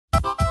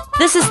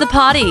This is The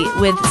Party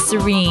with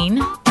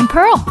Serene and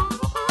Pearl.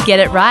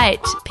 Get it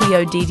right,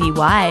 Poddy.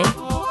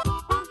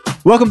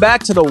 Welcome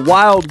back to the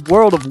wild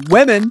world of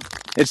women.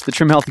 It's the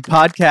Trim Healthy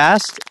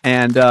Podcast,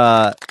 and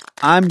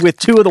I'm with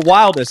two of the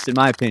wildest, in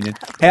my opinion.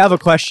 Hey, I have a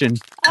question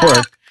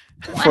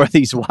for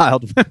these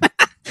wild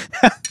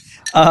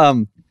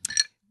women.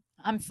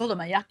 I'm full of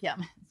my yuck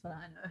yum. That's what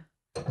I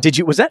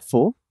know. Was that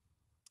full?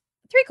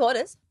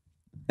 3/4.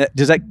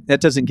 That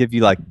doesn't give you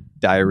like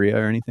diarrhea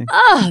or anything?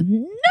 Oh,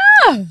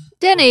 no.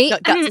 Denny,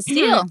 Got guts of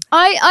steel.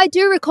 I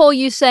do recall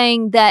you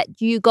saying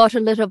that you got a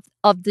little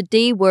of the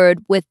D word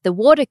with the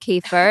water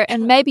kefir,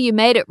 and maybe you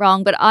made it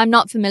wrong, but I'm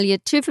not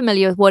too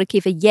familiar with water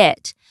kefir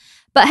yet.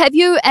 But have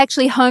you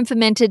actually home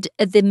fermented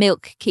the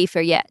milk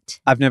kefir yet?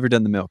 I've never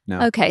done the milk,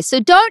 no. Okay, so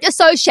don't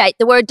associate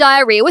the word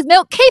diarrhea with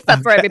milk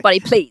kefir for everybody,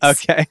 please.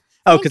 Okay.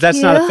 Oh, because that's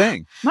not a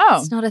thing. Oh.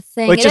 It's not a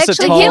thing. Well, it's it just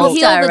actually a tall- can heal the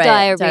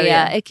Diarrhea.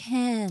 diarrhea. It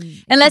can.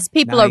 Unless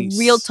people Nice. are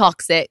real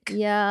toxic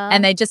Yeah.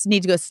 and they just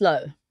need to go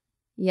slow.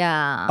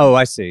 Yeah. Oh,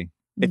 I see.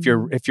 If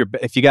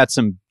you got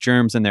some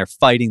germs in there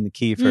fighting the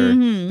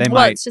kefir, they Well,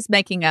 might. it's just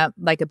making a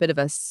bit of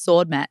a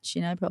sword match,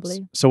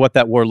 probably. So what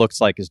that war looks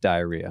like is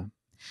diarrhea.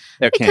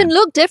 It can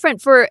look different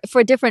for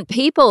different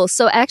people.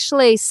 So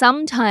actually,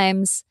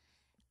 sometimes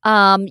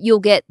you'll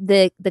get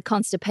the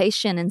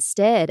constipation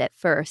instead at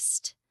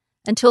first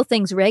until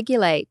things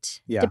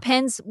regulate. Yeah.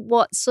 Depends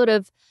what sort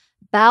of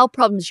bowel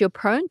problems you're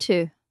prone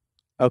to.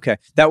 Okay.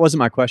 That wasn't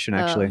my question,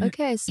 actually. Oh,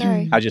 okay,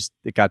 sorry.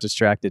 It got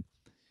distracted.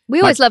 We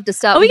always love to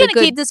start Are we with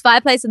going to keep this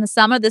fireplace in the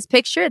summer? This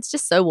picture, it's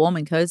just so warm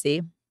and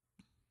cozy.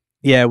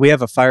 Yeah, we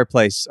have a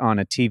fireplace on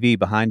a TV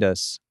behind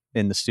us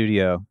in the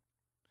studio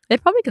They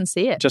probably can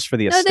see it. just for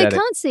the No, aesthetic. they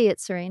can't see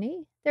it,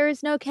 Serene. There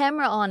is no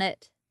camera on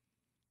it.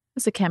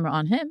 There's a camera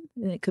on him.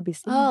 And it could be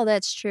seen. Oh,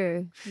 that's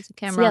true. There's a See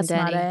camera how on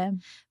smart Danny. I am.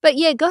 But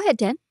yeah, go ahead,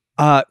 Dan.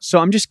 So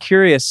I'm just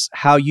curious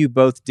how you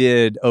both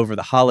did over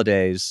the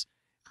holidays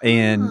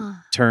in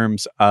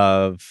terms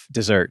of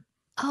dessert.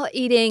 Oh,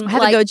 eating. I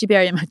had a goji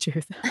berry in my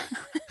tooth.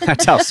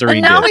 That's how Serene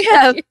And now did. we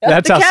have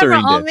That's the how camera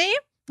Serene on did. me.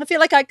 I feel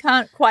like I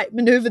can't quite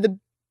maneuver the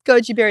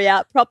goji berry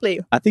out properly.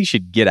 I think you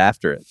should get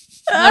after it.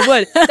 I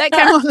would. That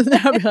camera wasn't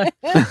there.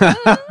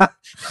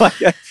 I'd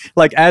be like,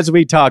 like as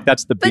we talk,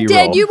 that's the But B-roll.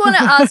 Dan, you want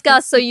to ask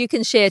us so you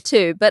can share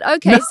too. But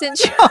okay,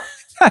 since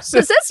That's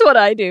because that's what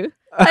I do.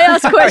 I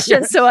ask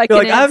questions so I can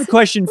You're like, I have a answer.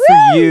 question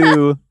for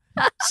you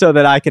so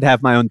that I could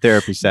have my own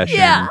therapy session.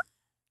 Yeah.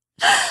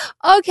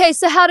 Okay,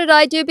 so how did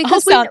I do?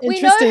 Because sound we know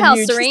interesting, how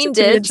you just Serene have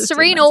to be did. interested,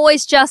 Serene mate.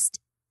 always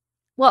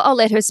well, I'll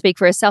let her speak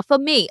for herself. For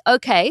me,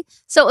 okay.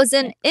 So it was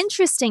an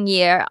interesting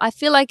year. I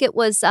feel like it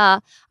was,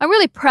 I'm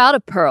really proud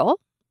of Pearl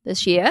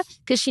this year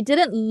because she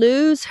didn't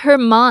lose her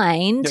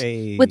mind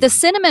Hey. with the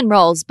cinnamon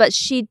rolls, but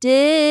she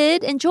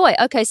did enjoy.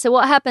 Okay, so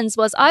what happens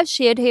was I've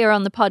shared here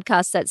on the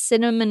podcast that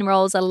cinnamon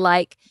rolls are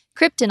like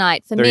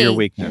kryptonite for They're me. your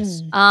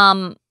weakness.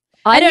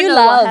 I don't you know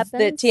love what the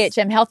happens.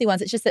 THM healthy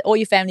ones. It's just that all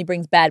your family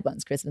brings bad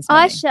ones Christmas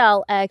morning. I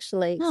shall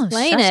actually Oh,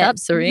 explain shut it. up,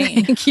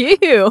 Serene. Thank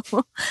you.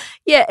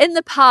 Yeah, in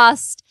the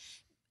past,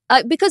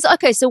 because,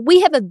 okay, so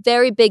we have a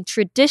very big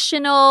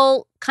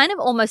traditional, kind of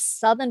almost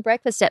Southern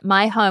breakfast at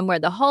my home where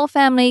the whole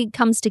family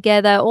comes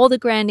together, all the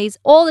grannies,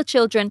 all the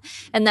children,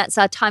 and that's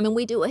our time. And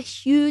we do a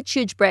huge,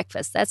 huge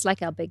breakfast. That's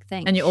like our big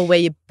thing. And you all wear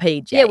your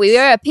PJs. Yeah, we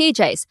wear our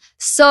PJs.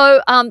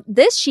 So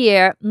this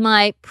year,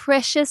 my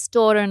precious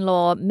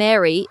daughter-in-law,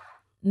 Mary,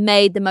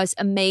 made the most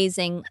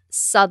amazing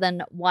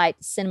Southern white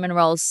cinnamon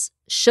rolls,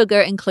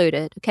 sugar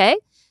included, okay?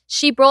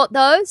 She brought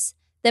those.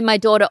 Then my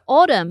daughter,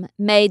 Autumn,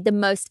 made the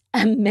most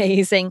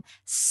amazing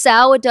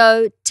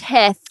sourdough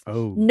teff,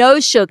 no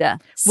sugar,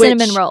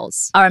 cinnamon Which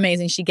rolls. are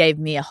amazing. She gave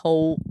me a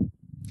whole...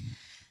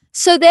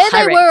 So there they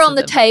Pyrex were of on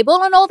the them.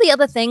 table and all the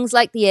other things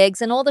like the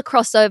eggs and all the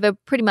crossover,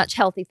 pretty much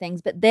healthy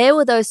things. But there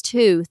were those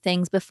two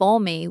things before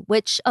me.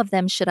 Which of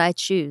them should I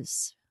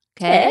choose?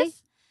 Okay.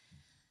 Teff?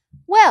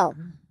 Well,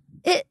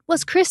 it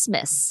was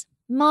Christmas.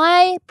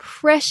 My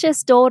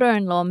precious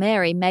daughter-in-law,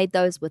 Mary, made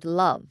those with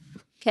love.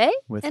 Okay?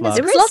 With And love. it's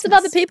There was lots of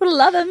Christmas. other people who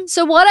love them.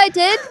 So what I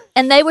did,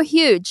 and they were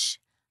huge.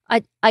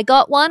 I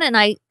got one and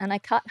I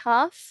cut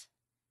half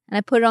and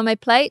I put it on my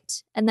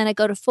plate and then I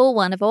got a full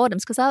one of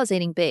Autumn's because I was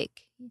eating big.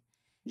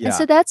 Yeah. And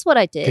so that's what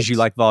I did. Because you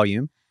like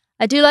volume.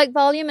 I do like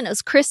volume and it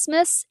was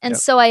Christmas. And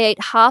Yep. so I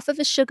ate half of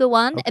a sugar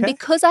one. And Okay.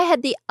 because I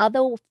had the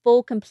other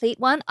full complete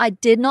one, I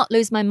did not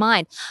lose my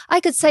mind. I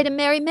could say to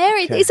Mary,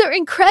 Okay. these are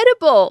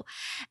incredible.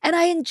 And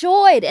I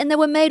enjoyed and they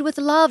were made with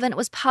love and it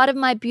was part of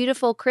my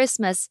beautiful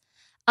Christmas.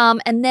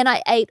 And then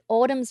I ate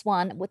Autumn's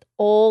one with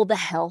all the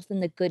health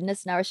and the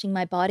goodness nourishing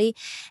my body.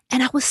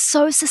 And I was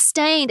so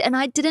sustained and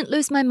I didn't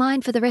lose my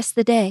mind for the rest of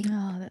the day.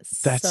 Oh,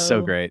 That's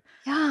so great.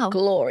 Yeah.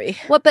 Glory.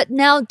 What? But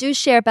now do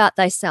share about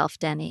thyself,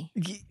 Danny.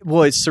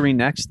 Well, is Serene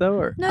next, though?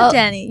 Or? No, Oh,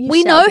 Danny.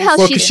 we know how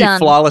Well, she's because she done.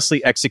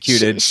 flawlessly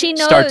executed She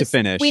knows, start to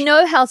finish. We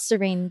know how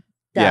Serene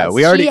does. Yeah,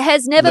 we already- She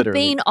has never literally.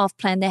 been off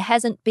plan. There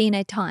hasn't been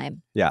a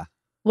time. Yeah.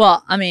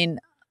 Well, I mean,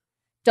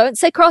 Don't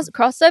say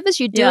crossovers.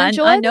 You do yeah,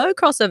 enjoy I them? know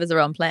crossovers are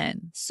on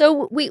plan.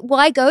 So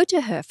why go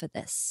to her for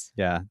this?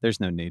 Yeah, there's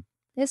no need.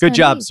 There's Good no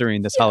job, need.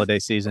 Serene, this holiday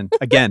season.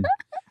 Again.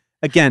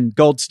 Again,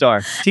 gold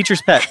star.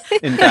 Teacher's pet,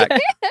 in fact.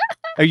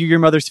 Are you your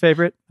mother's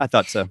favorite? I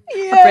thought so.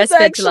 Yes, Breastfed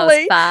actually. till I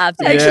was 5.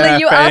 Actually,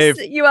 Yeah,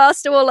 you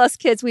asked all us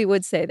kids, we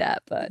would say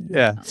that, but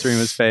Yeah,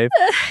 Serena's fave.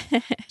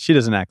 She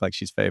doesn't act like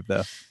she's fave,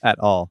 though, at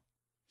all.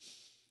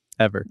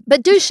 Ever.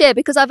 But do share,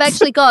 because I've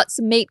actually got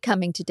some meat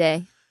coming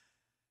today.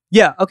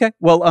 Yeah, okay.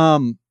 Well,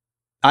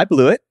 I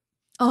blew it.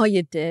 Oh,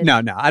 you did?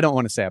 No, I don't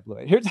want to say I blew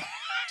it. Here's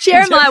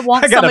Jeremiah I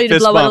wants got a somebody to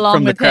fist blow it bump along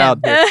from the with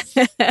crowd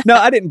him. No,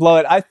 I didn't blow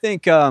it. I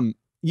think,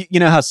 you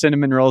know how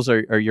cinnamon rolls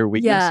are your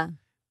weakness? Yeah.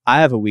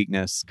 I have a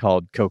weakness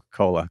called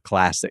Coca-Cola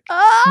Classic.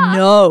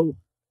 No.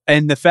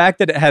 And the fact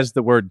that it has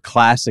the word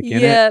classic in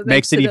Yeah, it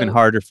makes it even a-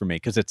 harder for me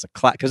because it's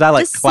because I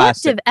like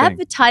classic Deceptive things.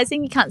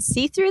 advertising. You can't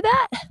see through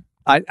that.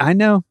 I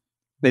know.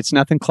 It's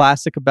nothing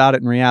classic about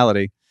it in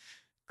reality.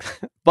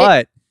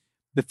 But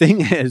the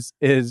thing is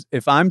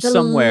if I'm The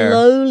somewhere...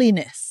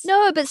 lowliness.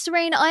 No, but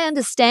Serena, I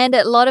understand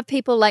it. A lot of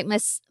people, like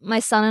my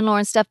son-in-law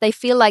and stuff, they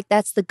feel like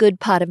that's the good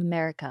part of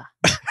America.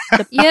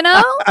 You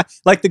know?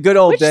 like the good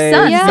old Which days.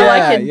 son? Yeah. So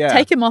I can yeah.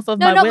 take him off of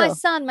No, my not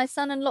will. my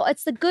son-in-law.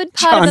 It's the good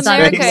part John's of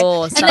America. face.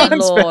 Son-in-law, And they-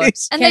 John's son-in-law.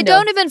 face. And they Kendall.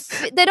 don't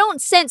even, they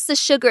don't sense the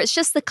sugar. It's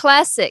just the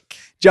classic.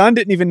 John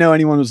didn't even know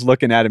anyone was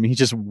looking at him. He's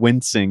just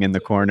wincing in the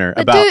corner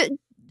But about...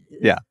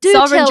 do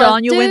Sovereign tell John,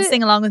 us, you're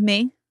wincing along with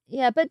me.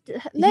 Yeah, but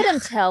let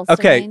him tell.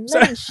 Okay, Serene. so-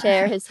 Let him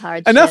share his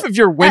hardship. Enough of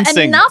your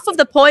wincing. Enough of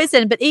the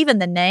poison, but even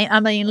the name. I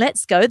mean,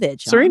 let's go there,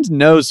 John. Serene's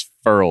nose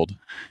furled.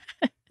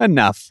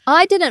 Enough.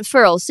 I didn't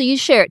furl, so you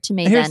share it to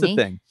me, Here's Danny.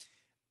 the thing.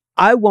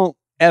 I won't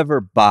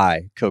ever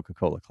buy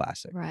Coca-Cola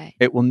Classic. Right.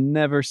 It will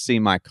never see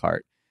my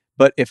cart.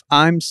 But if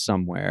I'm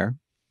somewhere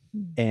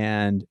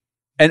and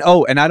I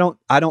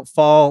don't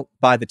fall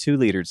by the 2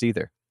 liters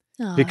either.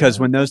 Because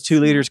when those 2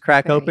 liters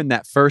crack open,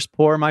 that first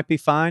pour might be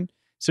fine.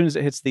 As soon as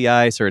it hits the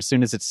ice or as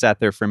soon as it's sat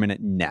there for a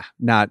minute,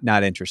 not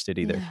interested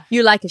either. Yeah.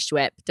 You like a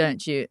Schweppes,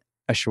 don't you?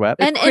 A Schweppes.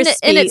 And in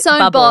crispy its own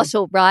bubble.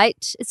 bottle,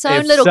 right? Its own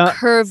If little so-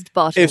 curved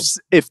bottle.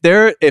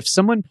 If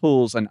someone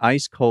pulls an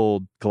ice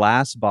cold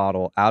glass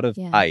bottle out of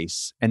Yeah.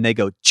 ice and they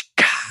go,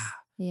 "Chika,"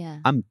 Yeah.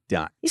 I'm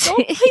done. He's all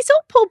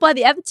pulled by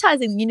the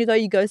advertising.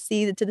 You go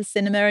see to the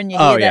cinema and you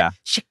Oh, hear yeah. that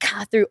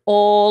shaka through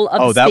all of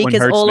Oh, the that one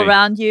speakers hurts all me.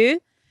 around you.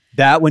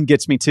 That one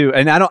gets me too.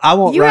 And I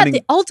won't You're run. at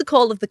the altar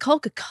call of the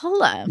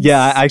Coca-Cola.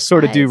 Yeah, I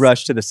sort of do Nice.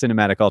 rush to the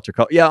cinematic altar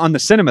call. Yeah, on the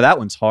cinema, that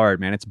one's hard,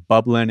 man. It's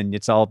bubbling and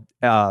it's all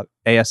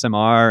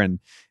ASMR and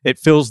it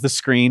fills the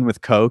screen with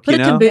Coke, Put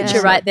you a know? kombucha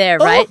Yeah. right there,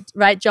 Oh.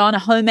 right, John? A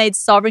homemade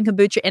sovereign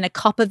kombucha in a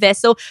copper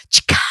vessel.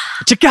 Chika!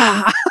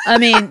 Chika! I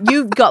mean,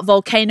 you've got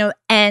Volcano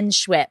and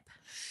Schweppes.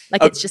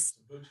 Like it's just,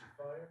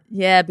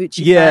 yeah,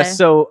 Bucci Yeah, fire.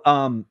 so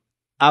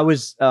I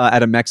was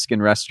at a Mexican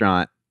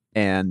restaurant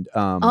and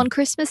On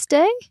Christmas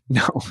Day?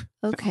 no.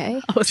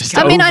 Okay. Just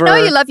I mean, I know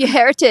over- you love your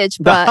heritage,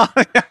 but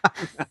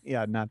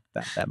yeah, not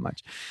that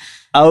much.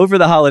 Over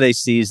the holiday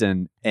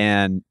season,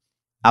 and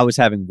I was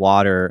having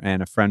water,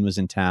 and a friend was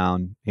in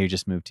town. He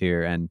just moved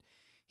here, and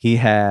he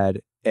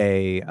had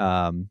a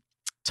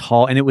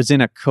tall, and it was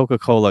in a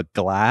Coca-Cola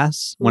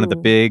glass, one of the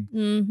Ooh. big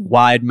Mhm.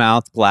 wide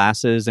mouth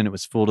glasses, and it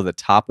was full to the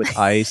top with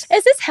ice.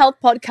 Is this health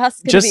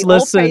podcast going to Just be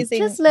listen. all praising?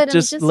 just let him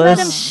Just let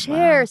him listen.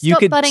 share. You Stop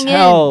could butting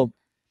tell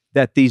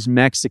that these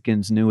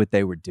Mexicans knew what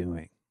they were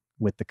doing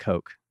with the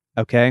Coke.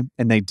 Okay,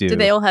 and they do. Do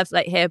they all have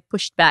like hair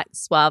pushed back,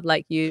 suave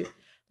like you?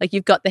 Like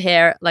you've got the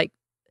hair like.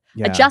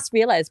 Yeah. I just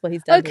realized what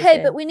he's in. done. with Okay,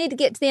 hair. but we need to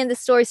get to the end of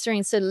the story,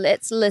 Serene. So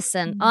let's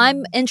listen.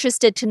 I'm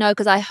interested to know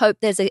because I hope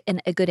there's a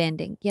good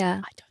ending.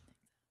 Yeah.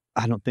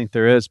 I don't think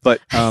there is,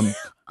 but Oh,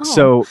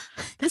 so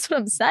that's what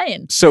I'm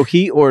saying. So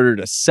he ordered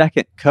a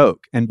second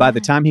Coke. And by the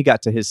Yeah. time he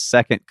got to his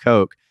second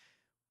Coke,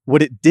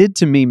 what it did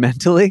to me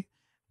mentally,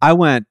 I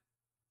went,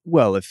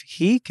 well, if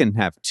he can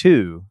have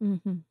 2,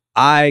 Mm-hmm.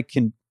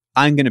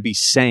 I'm going to be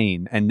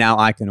sane. And now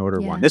I can order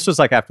Yeah. one. This was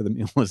like after the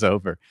meal was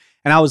over.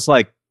 And I was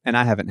like, and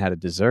I haven't had a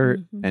dessert.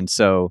 Mhm. And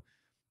so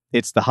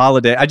it's the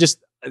holiday.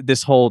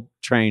 This whole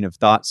train of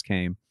thoughts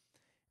came.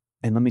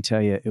 And let me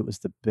tell you, it was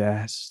the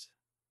best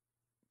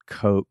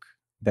Coke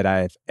that I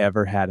have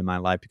ever had in my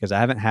life because I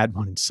haven't had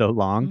one in so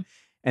long. Mm.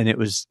 And it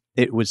was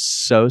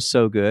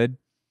so good.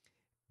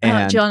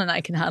 And John and I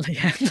can hardly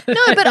have. No,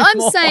 but I'm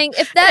saying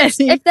if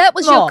that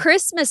was your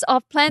Christmas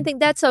off plan thing,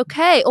 that's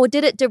okay. Or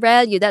did it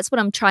derail you? That's what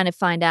I'm trying to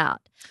find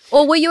out.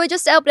 Or were you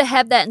just able to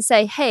have that and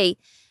say, hey,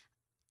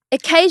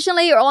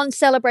 occasionally or on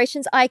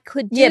celebrations, I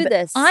could do but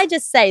this. I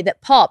just say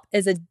that pop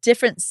is a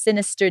different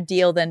sinister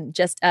deal than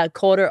just a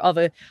quarter of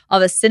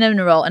a cinnamon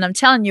roll. And I'm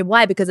telling you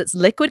why, because it's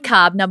liquid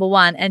carb, number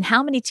one. And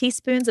how many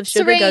teaspoons of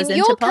sugar Serene, goes into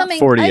you're pop? coming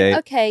 48.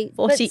 okay,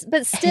 48.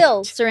 but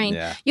still, Serene,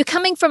 Yeah. you're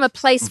coming from a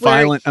place where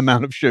violent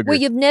amount of sugar.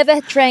 you've never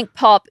drank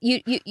pop. You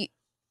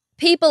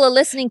people are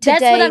listening today.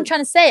 That's what I'm trying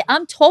to say.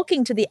 I'm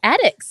talking to the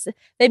addicts.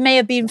 They may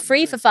have been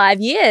free for 5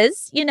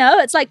 years. You know,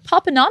 it's like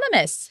Pop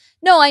Anonymous.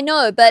 No, I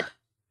know, but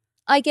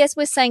I guess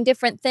we're saying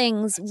different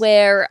things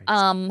where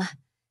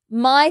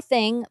my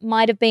thing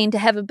might have been to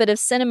have a bit of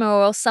cinnamon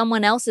oil.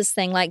 Someone else's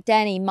thing, like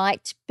Danny,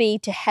 might be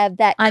to have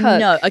that I Coke.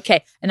 know.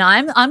 Okay. And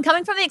I'm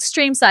coming from the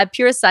extreme side,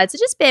 purest side. So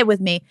just bear with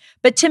me.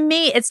 But to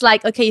me, it's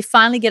like, okay, you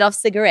finally get off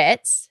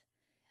cigarettes.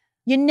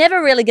 you're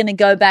never really going to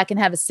go back and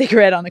have a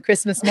cigarette on a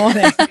Christmas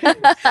morning.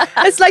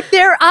 It's like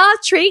there are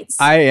treats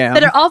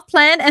that are off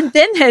plan, and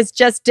then there's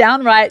just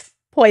downright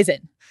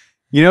poison.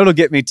 You know what'll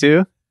get me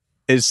too?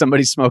 Is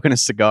somebody smoking a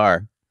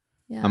cigar.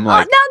 Yeah. I'm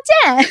like,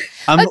 now, Dan.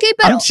 Okay,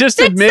 but I'm just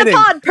fix admitting. the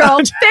pod, Pearl.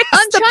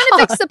 I'm trying to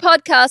fix the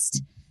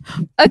podcast.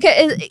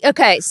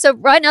 Okay. So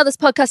right now this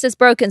podcast is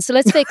broken. So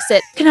let's fix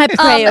it. Can I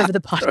pray over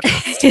the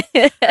podcast?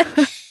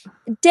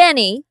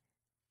 Danny,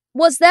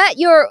 was that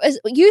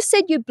you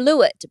said you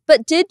blew it,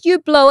 but did you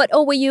blow it,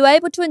 or were you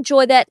able to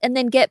enjoy that and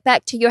then get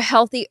back to your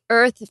healthy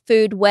earth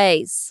food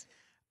ways?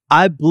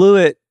 I blew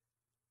it.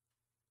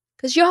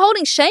 Because you're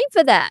holding shame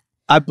for that.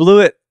 I blew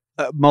it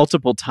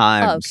multiple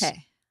times. Oh,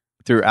 okay.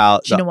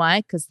 Throughout. Do you know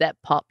why? Because that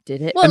pop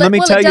did it. Well, And let me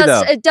tell you,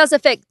 though. It does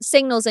affect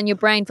signals in your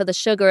brain for the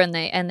sugar and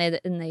the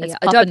It's dopamine.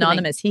 Pop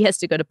Anonymous. He has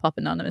to go to Pop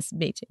Anonymous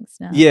meetings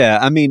now. Yeah,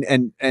 I mean,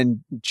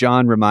 and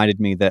John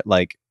reminded me that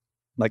like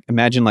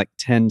imagine like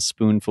 10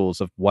 spoonfuls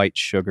of white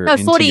sugar No,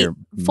 into 40 your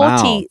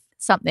mouth.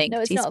 something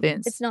No,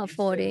 teaspoons. it's not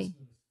 40.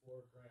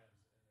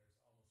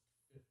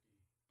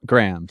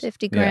 Grams.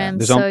 50 Yeah.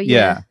 grams. There's So,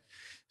 yeah.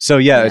 So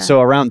Yeah.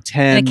 so around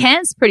 10. And a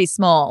can's pretty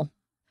small.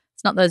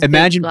 It's not those.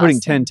 Imagine big putting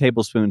glass 10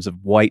 tablespoons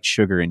of white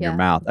sugar in your Yeah.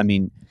 mouth. I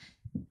mean,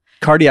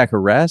 cardiac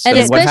arrest. And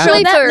I mean, what especially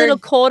happened? that for- little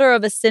quarter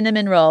of a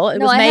cinnamon roll, it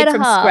No, was I made had a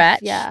from half. scratch.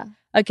 Yeah.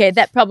 Okay,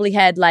 that probably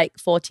had like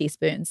 4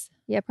 teaspoons.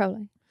 Yeah,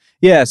 probably.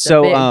 Yeah, It's a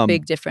so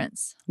big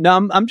difference.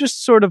 no, I'm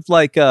just sort of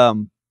like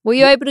Were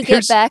you able to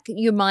Here's- get back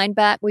your mind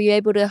back? Were you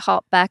able to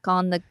hop back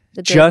on the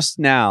good? just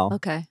now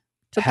Okay.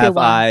 Took you a have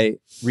while. I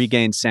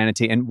regained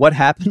sanity. And what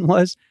happened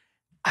was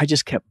I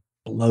just kept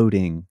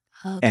bloating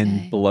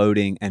and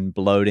bloating and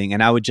bloating,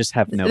 and I would just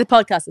have no The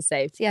podcast is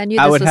saved. See, I knew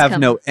this I would was have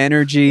coming. no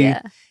energy,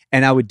 Yeah.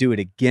 and I would do it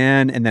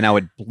again, and then I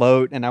would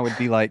bloat, and I would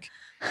be like,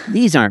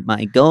 these aren't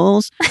my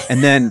goals.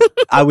 And then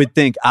I would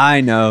think, I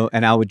know,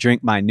 and I would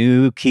drink my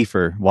new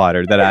kefir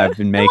water that I've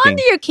been No making.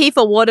 wonder your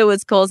kefir water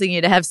was causing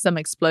you to have some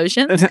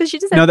explosions because you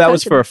just No, had that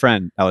was for a coconut.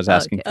 friend I was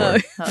asking Oh, okay.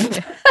 for. Oh,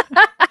 okay.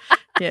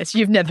 Yes,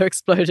 you've never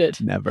exploded.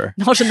 Never.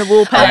 Not in the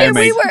wool I pan. am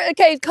a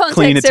Okay, clean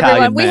context Italian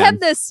everyone. We man. have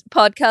this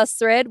podcast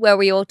thread where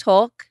we all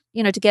talk,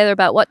 together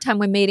about what time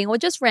we're meeting or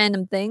just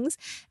random things.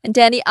 And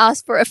Danny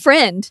asked for a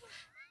friend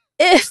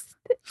if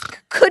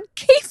could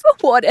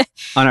kefir water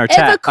On our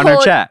ever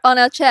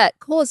chat.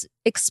 cause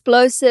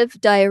explosive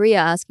diarrhea,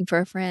 asking for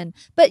a friend.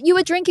 But you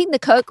were drinking the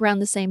Coke around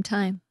the same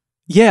time.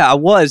 Yeah, I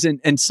was.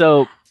 And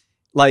so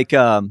like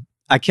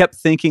I kept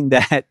thinking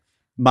that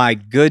my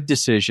good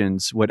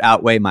decisions would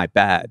outweigh my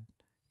bad.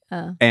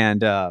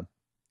 And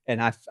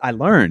I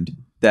learned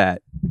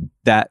that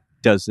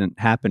doesn't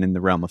happen in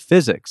the realm of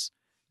physics.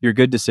 Your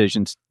good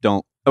decisions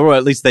don't, or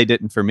at least they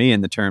didn't for me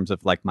in the terms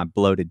of like my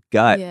bloated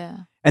gut. Yeah.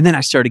 And then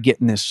I started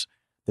getting this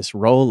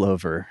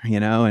rollover,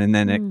 and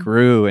then it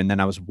grew, and then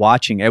I was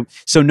watching it.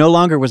 So no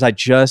longer was I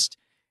just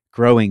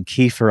growing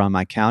kefir on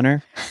my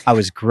counter. I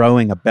was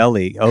growing a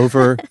belly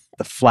over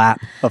the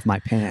flap of my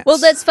pants. Well,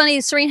 that's funny.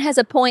 Serene has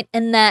a point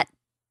in that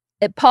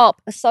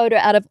pop, a soda,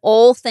 out of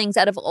all things,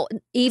 even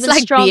It's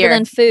like stronger beer.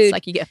 than food. It's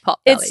like you get pop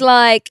belly. It's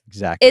like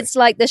exactly.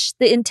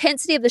 the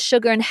intensity of the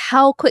sugar and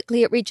how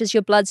quickly it reaches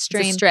your It's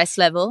bloodstream a stress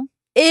level.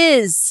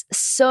 is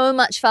so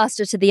much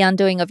faster to the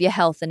undoing of your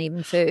health than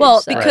even food.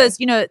 Well, So- because,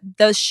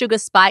 those sugar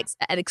spikes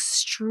at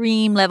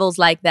extreme levels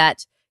like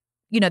that,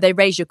 they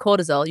raise your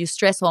cortisol, your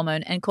stress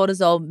hormone, and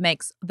cortisol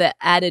makes the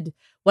added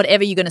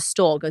whatever you're going to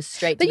store goes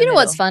straight to But the you know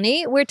what's middle.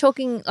 funny? We're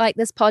talking like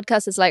this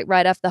podcast is like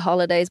right after the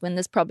holidays when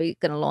this probably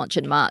going to launch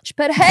in March.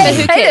 But hey,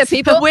 Who hey there, cares?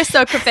 people, We're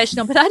so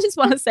professional. But I just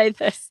want to say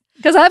this.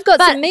 because I've got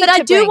But some meat I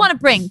to do bring. want to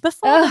bring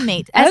before the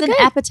meat as an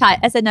okay. appetite,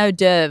 as an hors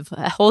d'oeuvre,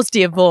 a hors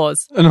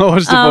d'oeuvres. No,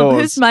 it's the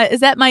balls. Is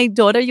that my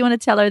daughter? You want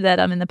to tell her that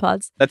I'm in the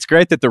pods? That's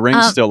great that the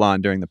ring's still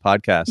on during the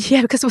podcast.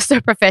 Yeah, because we're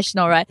so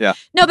professional, right? Yeah.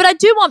 No, but I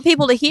do want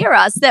people to hear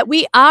us that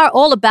we are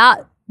all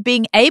about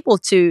being able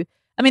to.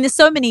 I mean, there's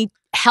so many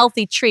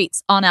healthy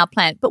treats on our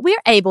planet, but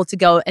we're able to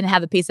go and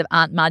have a piece of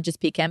Aunt Marge's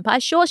pecan pie.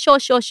 Sure,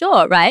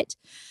 right?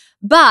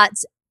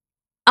 But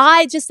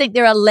I just think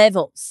there are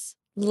levels.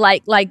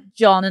 Like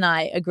John and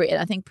I agree, and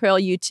I think Pearl,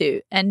 you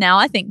too, and now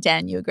I think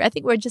Dan, you agree. I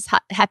think we're just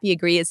happy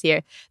agreeers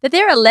here that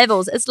there are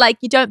levels. It's like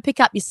you don't pick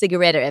up your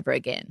cigarette ever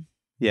again,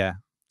 Yeah.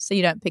 so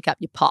you don't pick up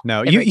your pop.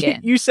 No, ever you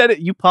again. you said it.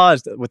 You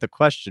paused with a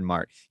question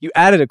mark. You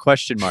added a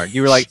question mark.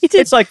 You were like, You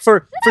did. it's like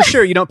for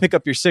sure you don't pick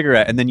up your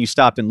cigarette, and then you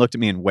stopped and looked at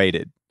me and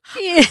waited.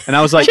 Yeah. And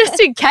I was like, Just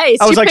in case.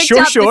 I was you like, picked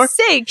sure, up sure. the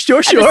cig sure,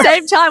 at sure. the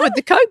same time with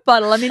the Coke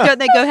bottle. I mean, don't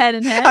they go hand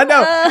in hand? I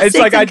know. It's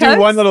Cigs like I and do Cokes?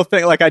 one little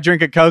thing, like I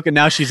drink a Coke, and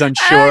now she's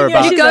unsure Yeah,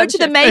 about. you go to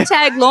the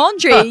Maytag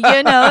laundry,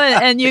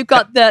 and you've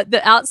got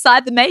the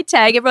outside the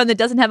Maytag. Everyone that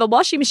doesn't have a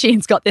washing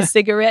machine's got their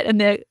cigarette, and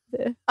they're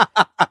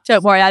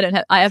don't worry,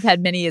 I have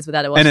had many years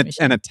without a washing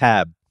machine. and a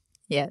tab.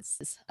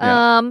 Yes.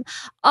 Yeah.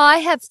 I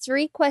have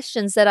 3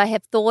 questions that I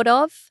have thought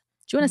of.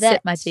 Do you want to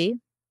sip my tea?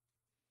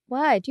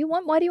 Why do you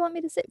want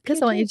me to sit?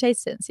 Because I want you to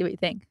taste it and see what you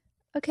think.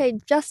 Okay,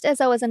 just as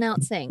I was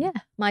announcing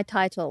my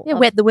title. Yeah,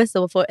 wet the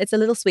whistle before. It's a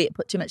little sweet.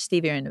 Put too much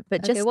stevia in it.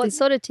 But Okay, just what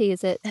sort of tea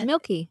is it?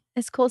 Milky.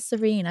 It's called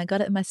Serene. I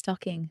got it in my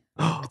stocking.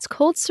 It's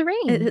called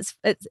Serene.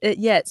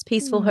 It's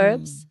peaceful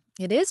herbs.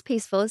 It is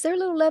peaceful. Is there a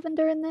little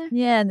lavender in there?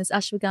 Yeah, and there's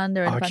ashwagandha and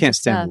a I bunch can't of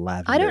stand stuff.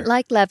 lavender. I don't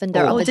like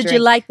lavender. Oh, on the did you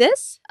drink. like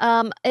this?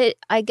 I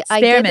give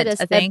Spearmint,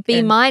 it I a think, B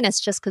and- minus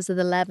just because of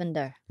the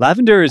lavender.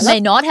 Lavender is. It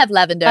may not have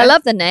lavender. I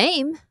love the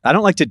name. I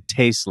don't like to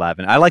taste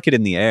lavender. I like it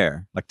in the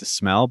air, like the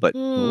smell, but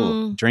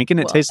drinking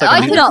it tastes like I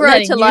a could meat. not grow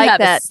letting to you like have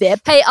a that.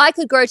 sip. Hey, I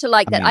could grow to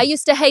like I that. mean- I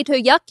used to hate her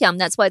yuck yum.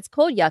 That's why it's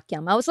called yuck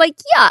yum. I was like,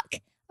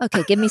 yuck.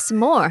 Okay, give me some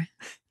more.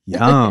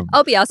 Yum.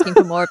 I'll be asking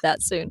for more of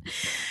that soon.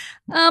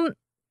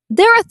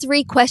 There are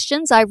 3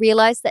 questions I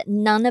realize that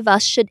none of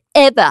us should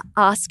ever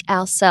ask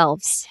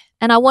ourselves.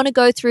 And I want to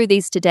go through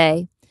these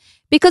today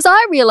because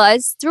I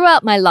realized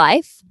throughout my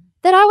life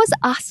that I was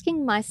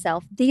asking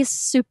myself these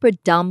super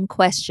dumb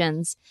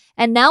questions.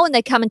 And now when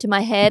they come into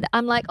my head,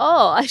 I'm like,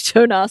 oh, I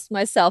don't ask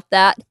myself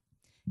that.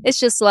 It's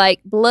just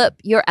like, blip,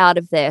 you're out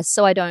of there.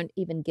 So I don't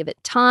even give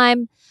it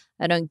time.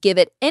 I don't give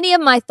it any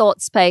of my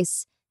thought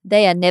space.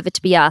 They are never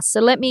to be asked. So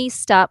let me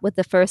start with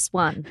the first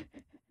one.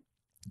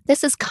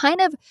 This is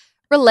kind of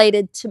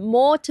related to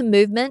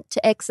movement,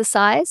 to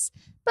exercise,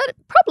 but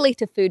probably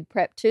to food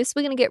prep too. So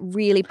we're going to get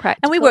really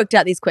practical. And we worked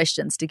out these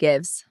questions to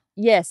Gives.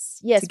 Yes,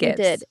 we Gibbs.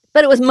 did.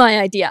 But it was my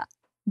idea.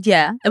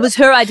 Yeah, it was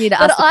her idea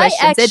to ask the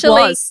questions. It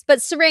was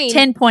but Serene,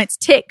 10 points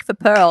tick for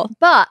Pearl.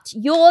 but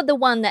you're the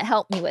one that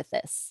helped me with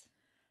this.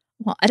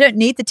 Well, I don't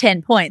need the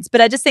 10 points,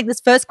 but I just think this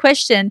first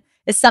question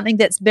is something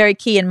that's very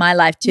key in my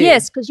life too.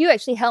 Yes, because you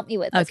actually helped me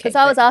with this. Okay, Because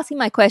I was great. asking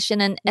my question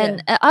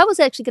and I was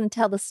actually going to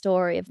tell the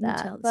story of You that.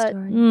 tell the but,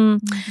 story.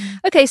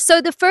 Okay, so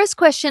the first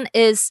question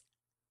is,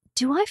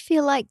 do I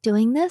feel like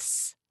doing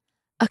this?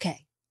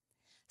 Okay.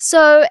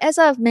 So as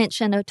I've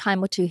mentioned a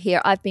time or two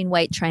here, I've been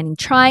weight training,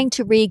 trying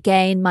to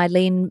regain my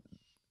lean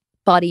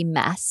body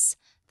mass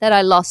that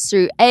I lost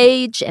through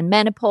age and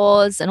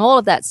menopause and all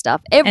of that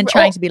stuff. And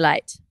trying to be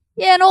light.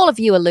 Yeah, and all of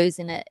you are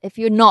losing it if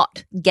you're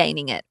not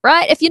gaining it,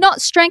 right? If you're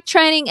not strength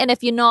training and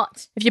if you're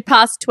not, If you're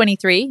past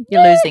 23,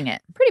 you're losing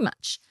it. pretty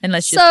much.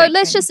 Unless you're So strength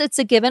let's training. just, it's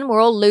a given.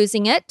 We're all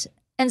losing it.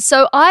 And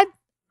so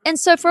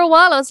for a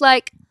while I was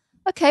like,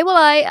 okay, well,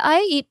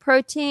 I eat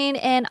protein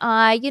and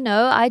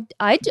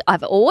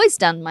I've always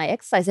done my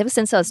exercise ever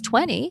since I was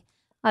 20.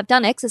 I've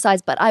done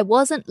exercise, but I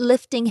wasn't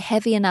lifting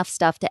heavy enough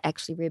stuff to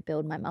actually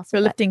rebuild my muscle.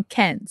 You're back. lifting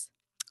cans.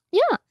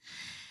 Yeah.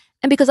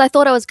 And because I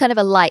thought I was kind of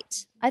a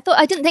light. I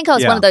didn't think I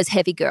was Yeah. one of those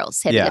heavy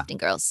girls, heavy Yeah. lifting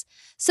girls.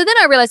 So then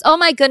I realized, oh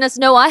my goodness,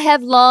 no, I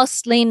have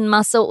lost lean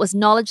muscle. It was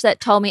knowledge that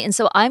told me. And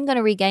so I'm going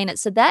to regain it.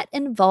 So that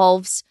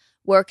involves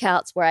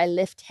workouts where I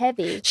lift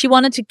heavy. She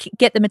wanted to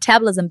get the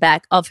metabolism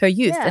back of her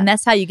youth. Yeah. And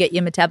that's how you get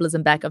your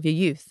metabolism back of your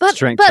youth. But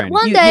Strength training.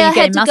 one you, day you I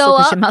gain had to muscle go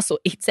because up. your muscle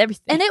eats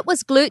everything. And it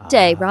was glute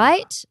day,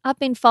 right? I've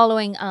been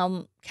following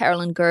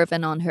Carolyn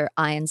Gervin on her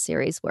Iron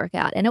Series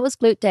workout. And it was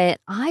glute day.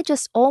 And I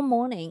just, all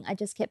morning, I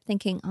just kept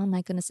thinking, oh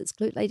my goodness, it's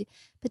glute day.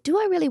 But do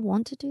I really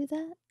want to do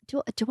that?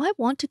 Do I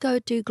want to go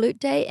do glute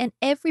day? And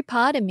every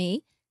part of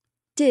me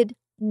did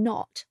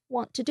not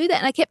want to do that.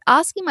 And I kept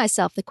asking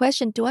myself the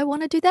question, do I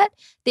want to do that?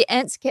 The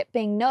answer kept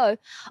being no.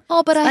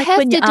 Oh, but It's I like have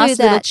when to you do ask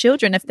little that.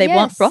 children if they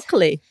want Yes.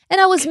 broccoli.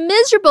 And I was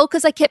miserable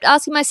because I kept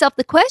asking myself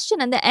the question,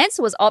 and the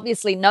answer was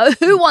obviously no.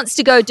 Who wants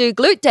to go do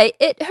glute day?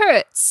 It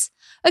hurts.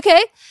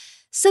 Okay.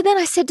 So then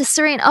I said to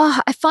Serene,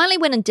 I finally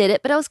went and did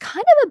it, but I was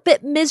kind of a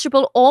bit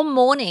miserable all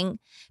morning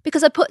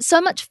because I put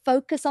so much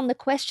focus on the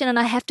question and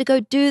I have to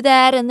go do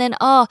that. And then,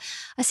 I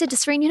said to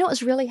Serene, it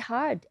was really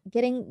hard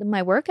getting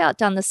my workout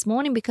done this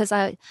morning because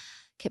I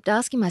kept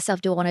asking myself,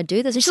 do I want to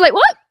do this? And she's like,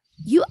 what?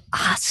 You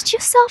asked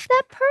yourself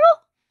that,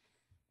 Pearl?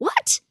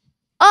 What?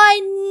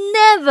 I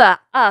never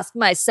ask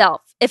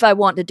myself if I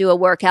want to do a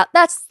workout.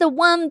 That's the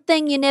one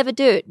thing you never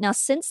do. Now,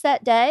 since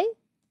that day,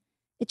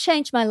 it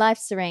changed my life,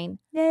 Serene.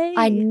 Yay.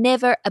 I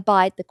never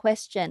abide the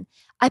question.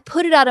 I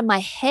put it out of my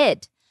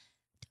head.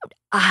 Don't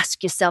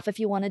ask yourself if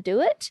you want to do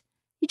it.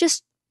 You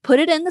just put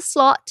it in the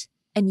slot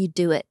and you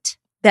do it.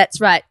 That's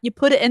right. You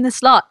put it in the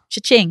slot.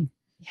 Cha-ching.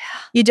 Yeah.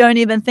 You don't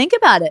even think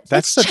about it.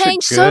 That's It's such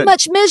changed a so good,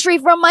 much misery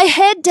from my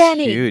head,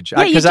 Danny. huge. Yeah,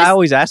 you Because just- I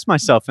always ask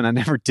myself and I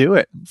never do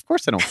it. Of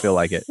course I don't feel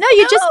like it. No,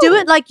 you just do No.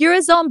 it like you're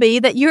a zombie,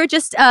 that you're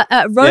just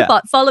a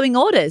robot following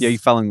orders. Yeah, you're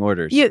following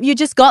orders. You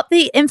just got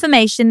the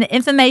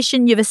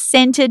information, you've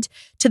assented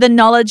to the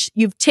knowledge,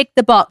 you've ticked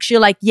the box.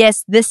 You're like,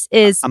 yes, this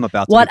is I'm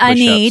about to what do I push-ups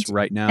need.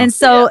 right now. And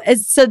so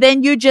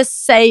then you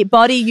just say,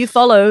 body, you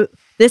follow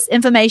this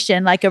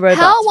information like a robot.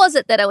 How was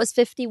it that I was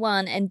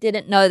 51 and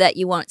didn't know that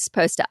you weren't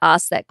supposed to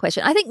ask that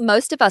question? I think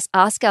most of us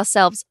ask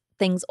ourselves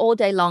things all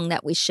day long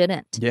that we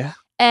shouldn't. yeah.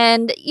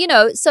 And,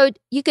 so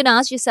you can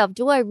ask yourself,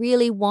 do I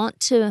really want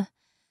to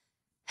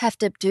have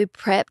to do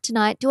prep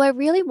tonight? Do I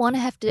really want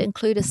to have to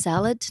include a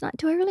salad tonight?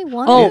 Do I really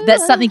want to? Oh,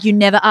 that's something you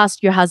never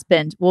asked your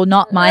husband. Well,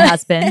 not my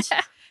husband.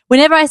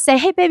 Whenever I say,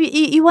 hey, baby,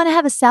 you want to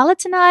have a salad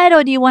tonight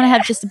or do you want to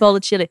have just a bowl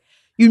of chili?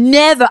 You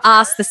never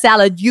ask the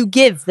salad. You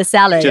give the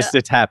salad. Just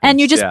it happens. and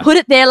you just yeah. put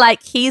it there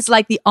like he's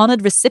like the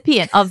honored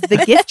recipient of the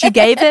gift you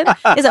gave him.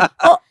 He's like,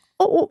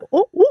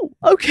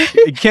 okay.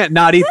 You can't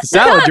not eat the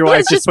salad your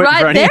wife It's just just put in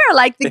right front of there, you.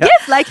 like the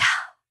gift, like.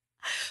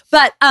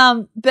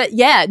 But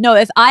yeah, no.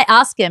 If I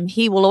ask him,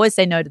 he will always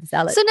say no to the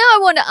salad. So now I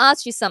want to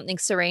ask you something,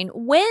 Serene.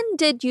 When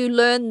did you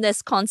learn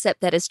this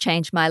concept that has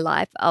changed my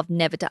life of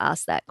never to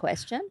ask that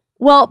question?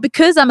 Well,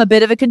 because I'm a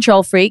bit of a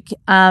control freak,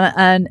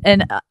 and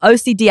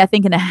OCD, I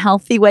think in a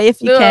healthy way,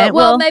 if you can.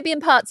 Well, maybe in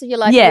parts of your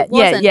life yeah, it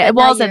wasn't. yeah,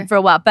 but it now wasn't for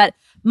a while. But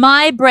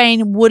my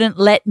brain wouldn't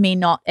let me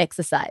not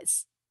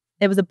exercise.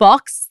 It was a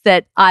box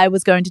that I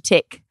was going to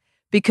tick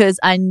because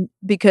I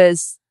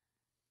was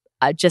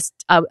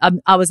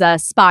a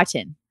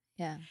Spartan.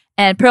 Yeah.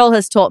 And Pearl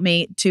has taught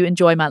me to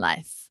enjoy my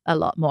life a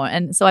lot more.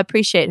 And so I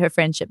appreciate her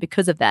friendship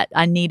because of that.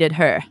 I needed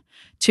her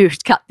to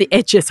cut the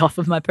edges off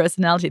of my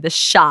personality, the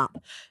sharp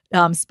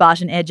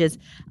Spartan edges.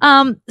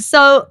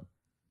 So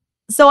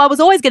I was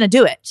always going to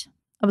do it.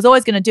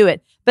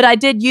 But I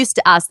did used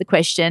to ask the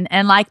question.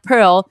 And like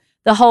Pearl,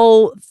 the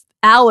whole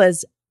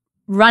hours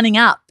running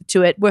up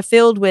to it were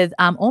filled with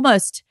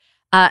almost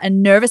a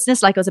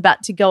nervousness, like I was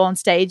about to go on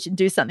stage and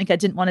do something I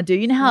didn't want to do.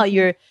 You know how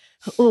you're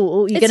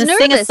going to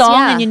sing a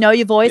song and you know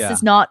your voice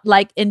is not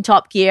like in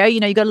top gear. You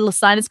know, you got a little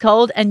sinus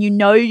cold and you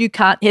know you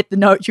can't hit the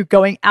note you're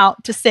going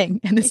out to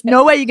sing. And there's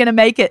no way you're going to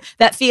make it.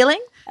 That feeling,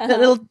 that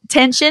little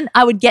tension,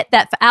 I would get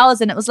that for hours.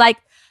 And it was like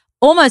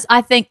almost,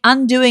 I think,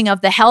 undoing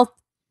of the health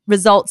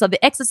results of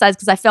the exercise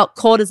because I felt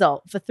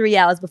cortisol for 3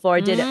 hours before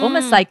I did it.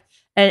 Almost like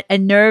a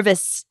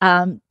nervous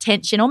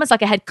tension, almost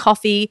like I had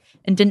coffee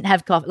and didn't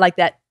have coffee, like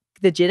that.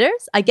 The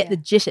jitters, I get the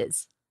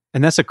jitters.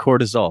 And that's a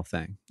cortisol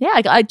thing.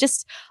 Yeah, I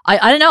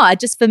don't know.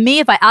 For me,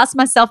 if I ask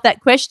myself that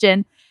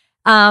question,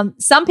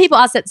 some people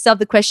ask themselves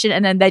the question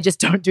and then they just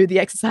don't do the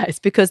exercise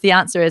because the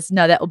answer is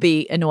no, that will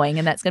be annoying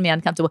and that's going to be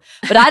uncomfortable.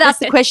 But I'd ask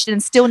the question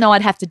and still know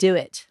I'd have to do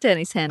it.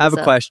 Danny's hand I have is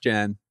a up.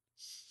 question.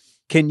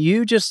 Can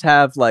you just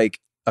have like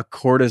a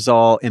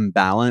cortisol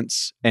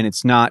imbalance and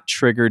it's not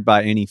triggered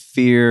by any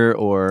fear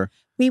or...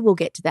 We will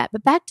get to that.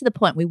 But back to the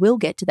point, we will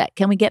get to that.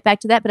 Can we get back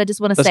to that? But I just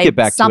want to Let's say get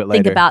back to it something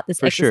later, about this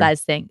for sure. exercise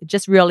thing,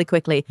 just really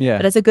quickly. Yeah.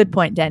 But it's a good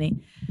point, Danny.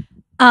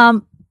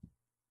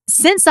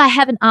 Since I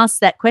haven't asked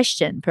that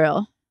question,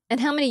 Pearl, And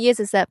how many years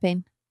has that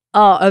been?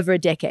 over a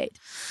decade.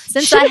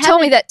 Should have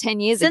told me that 10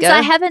 years Since ago.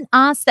 I haven't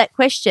asked that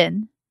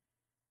question,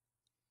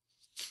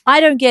 I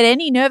don't get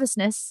any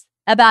nervousness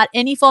about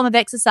any form of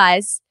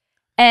exercise.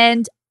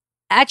 And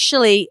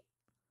actually,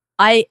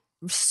 I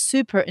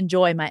super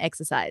enjoy my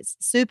exercise,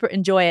 super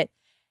enjoy it.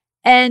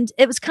 And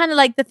it was kind of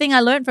like the thing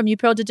I learned from you,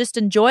 Pearl, to just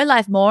enjoy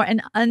life more.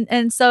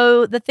 And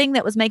so the thing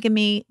that was making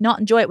me not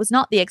enjoy it was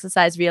not the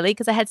exercise really,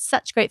 because I had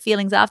such great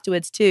feelings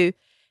afterwards too.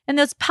 And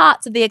there's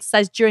parts of the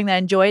exercise during that I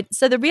enjoyed.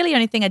 So the really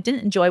only thing I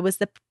didn't enjoy was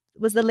the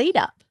lead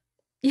up.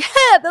 Yeah,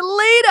 the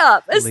lead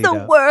up. It's Lead the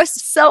up.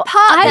 worst. So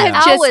Part I of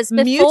have hours just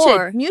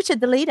before.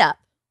 muted the lead up.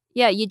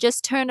 Yeah, you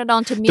just turn it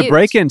on to mute. The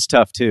break-in's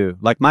tough too.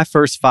 Like my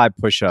first 5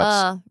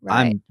 push-ups,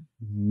 Right. I'm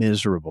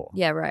miserable.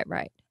 Yeah,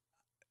 right.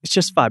 It's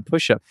just 5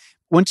 push-ups.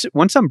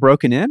 Once I'm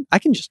broken in, I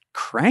can just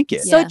crank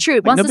it. Yeah. So true.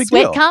 Like, Once no the big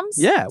sweat deal. comes,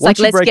 Yeah, it's once like,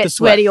 you let's break get the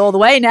sweat. sweaty all the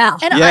way now.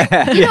 And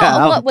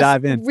I'll what was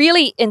dive in.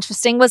 really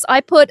interesting was I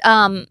put,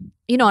 on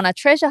our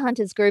treasure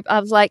hunters group, I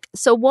was like,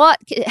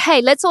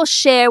 hey, let's all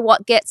share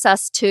what gets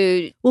us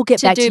to We'll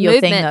get back do to your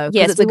movement. thing though. 'cause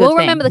Yes, it's a we good will thing.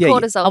 remember the Yeah,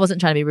 cortisol. I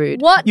wasn't trying to be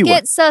rude. What You were.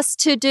 gets us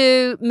to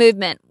do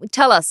movement?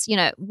 Tell us,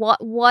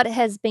 what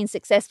has been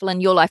successful in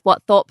your life?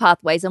 What thought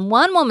pathways? And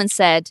one woman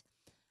said,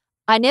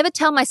 I never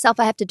tell myself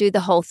I have to do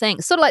the whole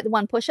thing. Sort of like the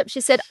one push-up. She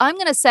said, I'm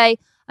going to say,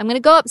 I'm going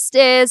to go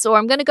upstairs or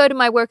I'm going to go to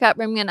my workout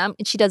room and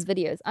she does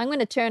videos. I'm going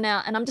to turn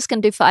out and I'm just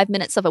going to do 5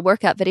 minutes of a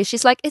workout video.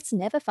 She's like, it's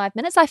never 5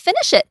 minutes. I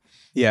finish it.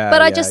 Yeah.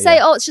 But I yeah, just yeah. say,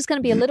 oh, it's just going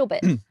to be a little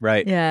bit.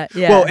 Right. Yeah,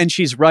 yeah. Well, and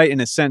she's right in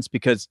a sense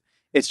because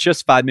it's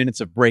just 5 minutes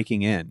of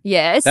breaking in.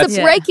 Yeah, it's That's-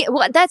 the breaking.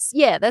 Well, that's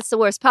the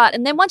worst part.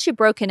 And then once you're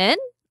broken in,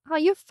 oh,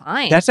 you're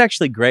fine. That's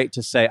actually great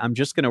to say, I'm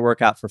just going to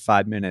work out for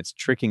 5 minutes,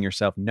 tricking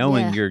yourself,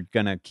 knowing Yeah. you're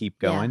going to keep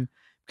Yeah. going.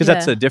 Because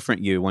that's Yeah. a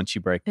different you once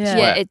you break the Yeah.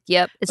 sweat.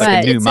 It's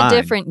Like a new it's mind.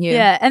 a different you.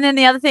 Yeah, and then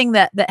the other thing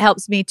that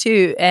helps me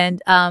too, and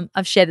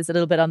I've shared this a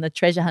little bit on the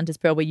Treasure Hunters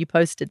Pearl where you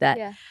posted that.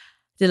 Yeah.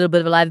 Did a little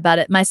bit of a live about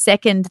it. My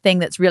second thing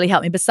that's really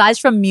helped me, besides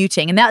from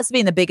muting, and that's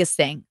been the biggest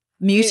thing,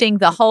 muting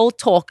the whole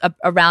talk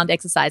around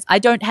exercise. I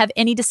don't have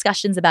any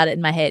discussions about it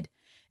in my head.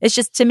 It's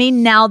just, to me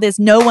now, there's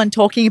no one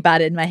talking about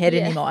it in my head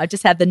Yeah. anymore. I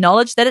just have the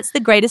knowledge that it's the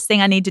greatest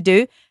thing I need to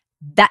do.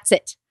 That's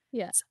it.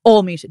 Yeah. It's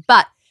all muted.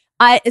 But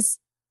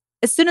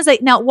as soon as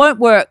now it won't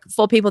work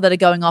for people that are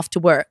going off to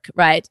work,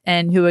 right?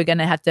 And who are going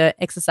to have to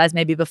exercise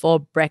maybe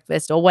before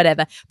breakfast or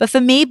whatever. But for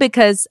me,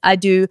 because I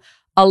do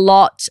a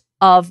lot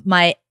of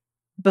my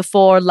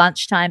before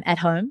lunchtime at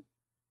home,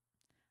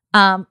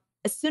 as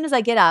soon as I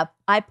get up,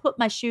 I put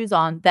my shoes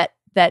on that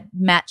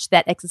match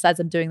that exercise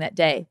I'm doing that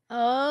day.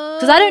 Oh.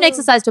 Because I don't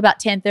exercise till about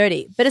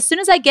 10:30. But as soon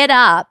as I get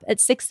up at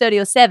 6:30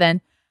 or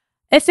 7,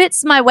 if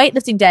it's my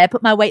weightlifting day, I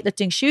put my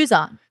weightlifting shoes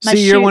on.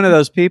 See, you're one of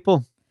those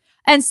people.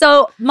 And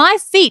so my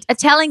feet are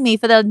telling me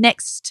for the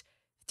next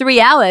 3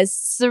 hours,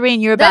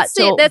 Serene, you're about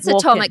to That's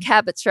walk Atomic in.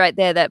 Habits right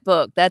there, that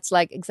book. That's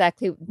like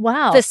exactly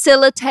Wow.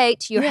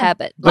 facilitate your Yeah.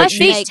 habit. But My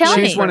feet tell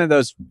me. she's one of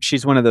those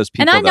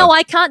people. And I know though.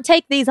 I can't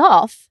take these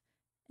off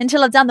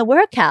until I've done the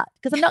workout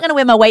because I'm not going to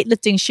wear my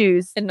weightlifting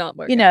shoes, and not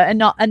work.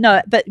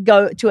 but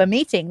go to a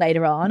meeting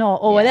later on or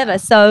Yeah. whatever.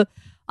 So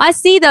I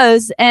see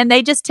those and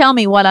they just tell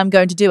me what I'm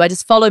going to do. I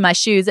just follow my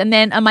shoes. And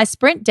then on my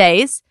sprint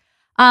days,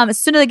 as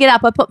soon as I get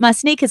up, I put my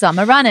sneakers on,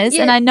 my runners,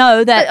 Yeah. and I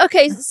know that. But,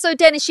 okay, so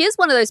Danny, she is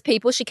one of those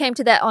people. She came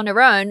to that on her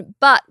own,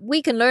 but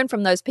we can learn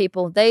from those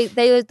people.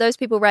 Those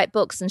people write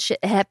books and shit,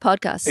 have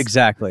podcasts.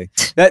 Exactly.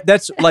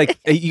 That's like,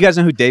 you guys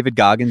know who David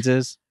Goggins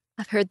is?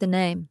 I've heard the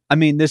name. I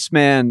mean, this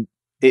man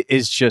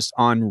is just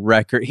on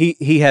record.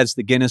 He has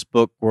the Guinness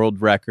Book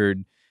World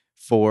Record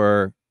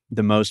for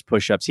the most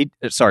push-ups.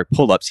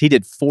 Pull-ups. He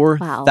did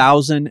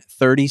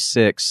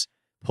 4,036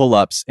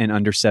 pull-ups in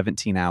under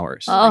 17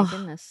 hours. Oh, my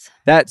goodness.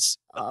 That's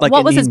like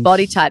what was his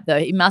body type though?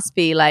 He must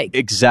be like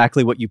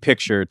exactly what you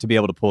picture to be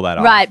able to pull that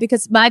off. right,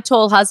 because my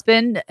tall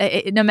husband,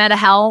 no matter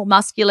how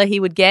muscular he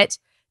would get,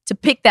 to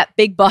pick that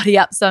big body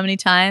up so many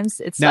times,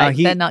 it's Now, like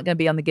they're not going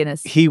to be on the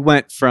Guinness. He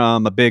went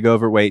from a big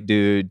overweight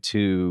dude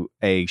to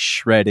a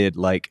shredded,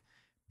 like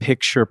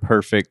picture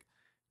perfect,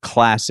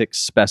 classic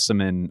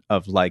specimen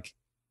of like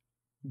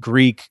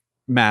Greek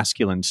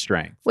masculine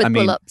strength. With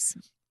pull-ups.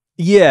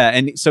 Yeah,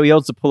 and so he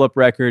holds the pull-up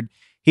record.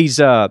 He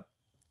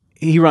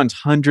runs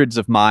hundreds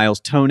of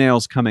miles,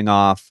 toenails coming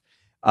off.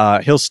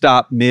 He'll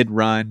stop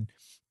mid-run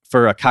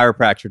for a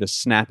chiropractor to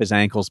snap his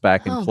ankles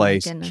back in Oh, my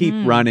place, goodness. keep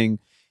running.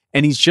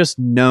 And he's just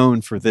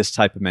known for this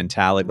type of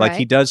mentality. Like Right.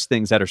 he does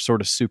things that are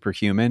sort of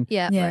superhuman.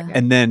 Yeah. Yeah. Right.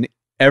 And then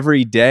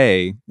every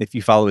day, if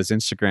you follow his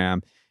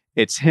Instagram,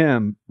 it's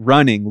him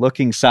running,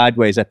 looking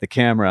sideways at the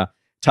camera,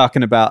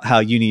 talking about how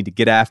you need to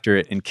get after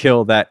it and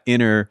kill that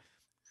inner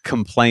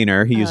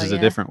complainer. He uses a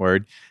yeah. different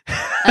word.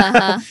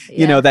 Uh-huh.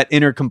 You know, that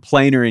inner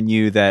complainer in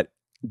you that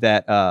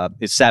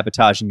is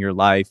sabotaging your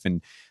life.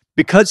 And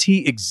because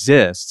he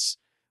exists,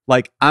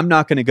 like I'm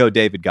not going to go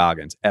David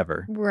Goggins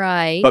ever.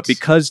 Right. But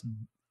because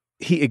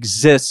he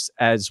exists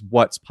as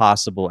what's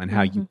possible and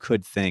how Mm-hmm. you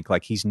could think,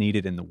 like he's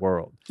needed in the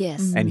world.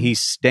 Yes. And he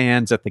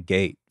stands at the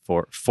gate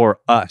for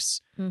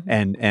us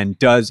Mhm. and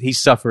he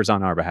suffers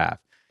on our behalf.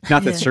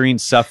 Not that Yeah.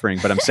 Serene's suffering,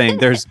 but I'm saying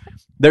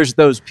there's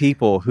those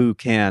people who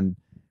can,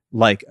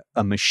 like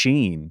a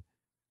machine,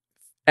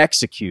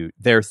 execute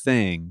their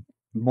thing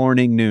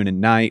morning, noon, and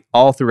night,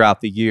 all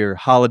throughout the year,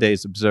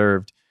 holidays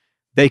observed.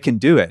 They can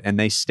do it, and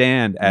they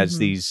stand as Mm-hmm.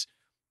 these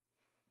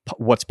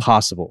what's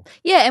possible.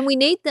 Yeah, and we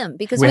need them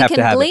because We we have to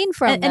can have it. glean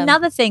from And them.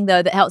 another thing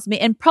though that helps me,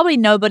 and probably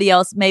nobody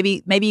else,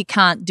 maybe you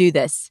can't do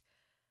this,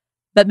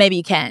 but maybe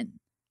you can.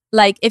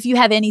 Like if you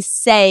have any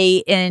say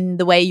in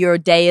the way your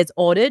day is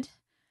ordered,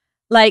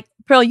 like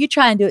Pearl, you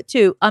try and do it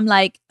too. I'm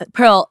like,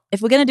 Pearl,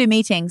 if we're going to do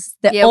meetings,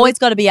 they're Yeah, always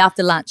got to be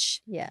after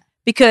lunch yeah.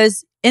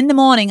 because in the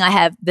morning I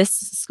have this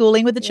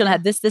schooling with the children, I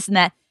have this and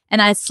that,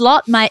 and I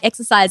slot my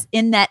exercise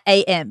in that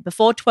AM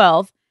before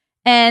 12.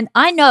 And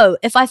I know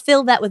if I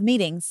fill that with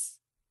meetings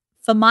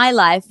for my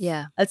life,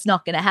 Yeah. it's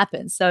not going to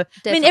happen. So, I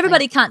Definitely. mean,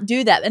 everybody can't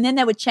do that. And then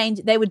they would change,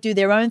 they would do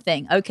their own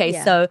thing. Okay,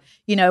 Yeah. so,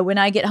 when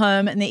I get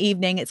home in the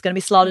evening, it's going to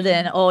be slotted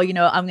in, or,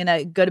 I'm going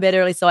to go to bed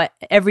early. So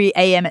every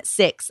AM at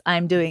 6,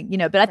 I'm doing,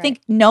 but I think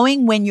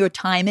knowing when your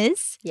time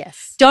is,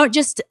 Yes.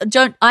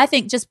 I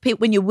think just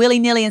when you're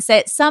willy-nilly and say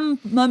at some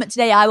moment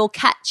today, I will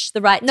catch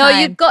the right No,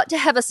 time. you've got to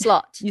have a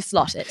slot. You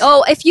slot it.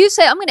 Oh, if you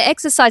say, I'm going to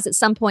exercise at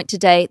some point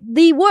today,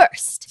 the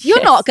worst. You're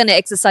Yes. not going to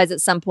exercise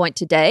at some point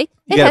today.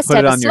 You It got has to put to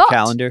it have on a your slot.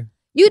 calendar.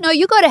 You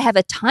got to have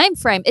a time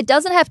frame. It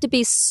doesn't have to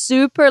be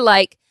super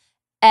like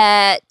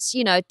at,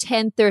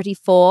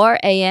 10:34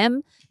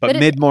 a.m. But it-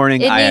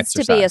 mid-morning, It I needs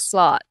exercise. to be a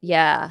slot.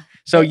 Yeah.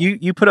 So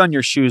you put on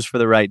your shoes for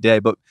the right day,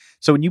 but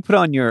so when you put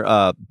on your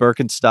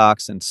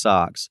Birkenstocks and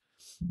socks,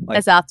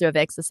 That's after I've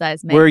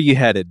exercised, mate. where are you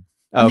headed?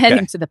 I'm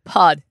heading to the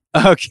pod.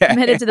 Okay. I'm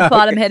headed to the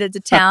pod. I'm Okay. headed to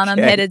town. I'm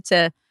Okay. headed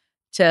to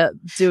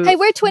do. Hey,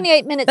 we're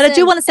 28 minutes But I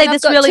do in, wanna say and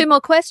this I've got really- 2 more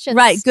questions.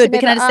 Right, good. to But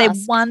can I never just say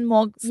ask. one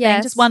more thing?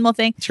 Yes. Just one more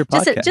thing. It's your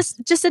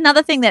podcast. Just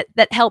another thing that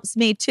helps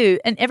me too,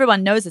 and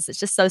everyone knows this. It's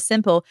just so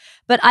simple,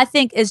 but I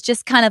think is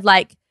just kind of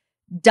like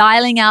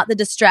dialing out the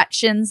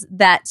distractions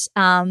that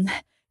kind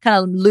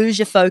of lose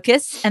your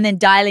focus, and then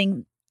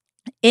dialing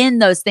in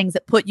those things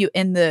that put you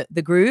in the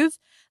groove.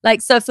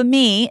 Like, so for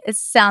me, it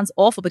sounds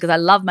awful because I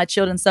love my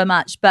children so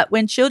much, but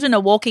when children are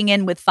walking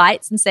in with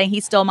fights and saying he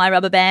stole my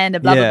rubber band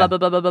and blah Yeah. blah blah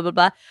blah blah blah blah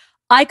blah.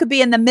 I could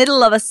be in the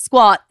middle of a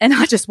squat and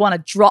I just want to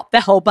drop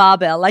the whole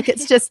barbell. Like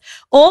it's just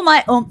all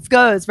my oomph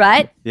goes,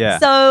 right? Yeah.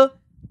 So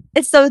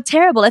it's so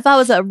terrible. If I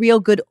was a real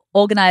good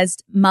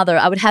organized mother,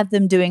 I would have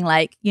them doing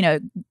like,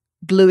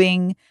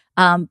 gluing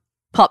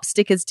pop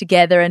stickers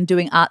together and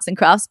doing arts and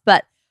crafts,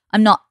 but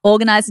I'm not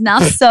organized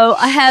enough. So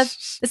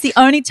it's the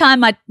only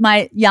time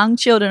my young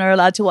children are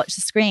allowed to watch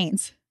the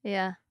screens.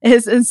 Yeah.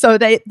 And so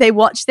they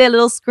watch their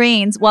little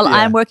screens while Yeah.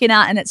 I'm working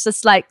out, and it's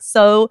just like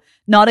so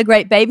not a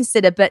great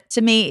babysitter. But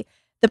to me,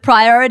 the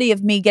priority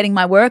of me getting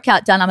my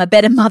workout done, I'm a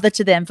better mother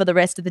to them for the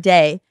rest of the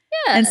day.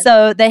 Yeah. And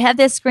so they have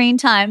their screen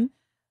time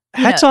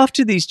Hats off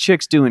to these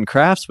chicks doing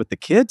crafts with the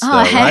kids, though,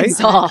 hands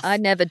right? off. I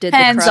never did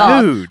Hands the off.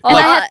 crafts. Dude, Oh,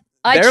 like,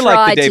 I they're tried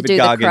like the to David do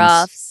Goggins the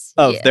crafts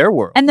of Yeah. their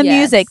world. And the Yes.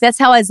 music, that's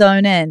how I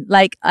zone in.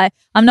 Like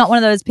I'm not one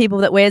of those people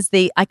that wears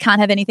I can't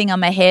have anything on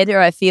my head or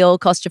I feel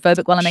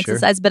claustrophobic while I'm Sure.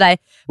 exercising. But I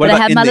What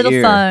about have in my the little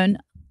ear? phone.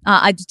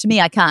 To me,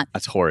 I can't.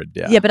 That's horrid,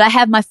 yeah. Yeah, but I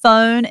have my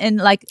phone and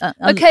like.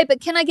 Okay, but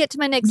can I get to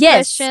my next Yes.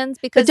 questions?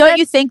 Because But don't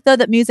you think though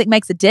that music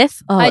makes a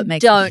diff? Oh, it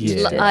makes a huge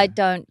diff. I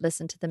don't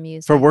listen to the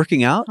music. For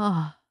working out?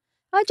 Oh.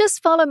 I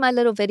just follow my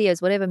little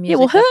videos, whatever music. Yeah,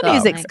 well, her I've got.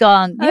 music's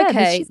gone. Yeah,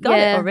 Okay, she's got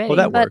yeah. it already. Well,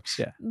 that But- works,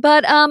 yeah.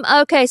 But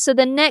okay, so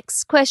the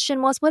next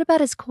question was, what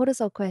about his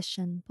cortisol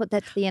question? Put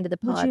that to the end of the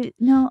Would pod. you,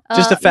 no.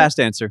 Just a fast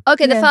answer.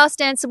 Okay, the Yeah.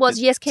 fast answer was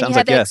yes. Can you Sounds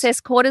have like yes.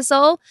 excess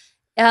cortisol?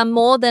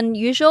 More than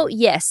usual?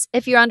 Yes.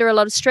 If you're under a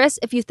lot of stress,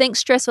 if you think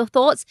stressful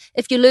thoughts,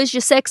 if you lose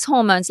your sex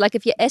hormones, like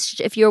if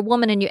you're a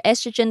woman and your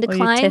estrogen Or your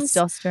declines,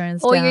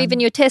 testosterone's or down. even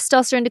your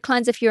testosterone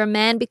declines if you're a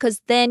man, because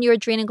then your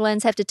adrenal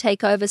glands have to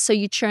take over, so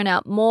you churn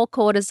out more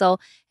cortisol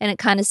and it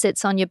kind of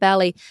sits on your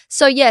belly.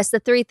 So yes, the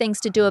 3 things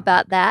to do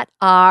about that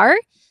are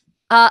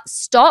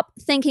stop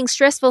thinking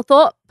stressful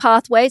thought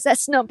pathways.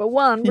 That's number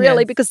 1,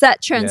 really, Yes. because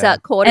that churns Yeah.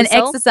 out cortisol. and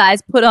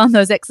exercise. Put on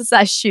those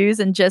exercise shoes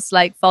and just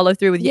like follow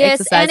through with your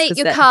Yes, exercise. and eat 'cause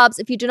your that- carbs.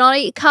 If you do not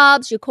eat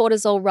carbs, your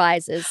cortisol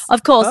rises.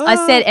 Of course, I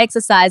said Ah.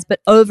 exercise, but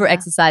over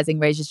exercising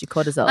raises your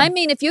cortisol. I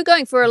mean, if you're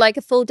going for like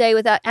a full day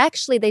without,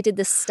 actually, they did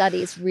this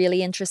study. It's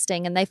really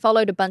interesting. And they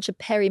followed a bunch of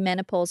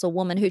perimenopausal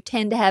women who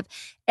tend to have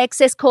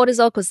excess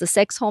cortisol because the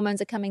sex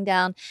hormones are coming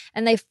down.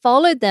 And they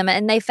followed them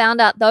and they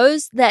found out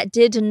those that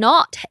did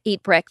not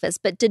eat breakfast,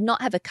 but did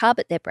not have a carb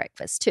at their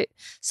breakfast too.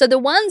 So the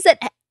ones that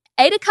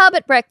ate a carb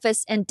at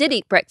breakfast and did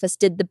eat breakfast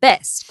did the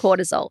best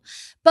cortisol.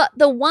 But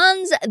the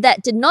ones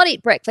that did not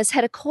eat breakfast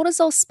had a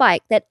cortisol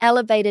spike that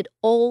elevated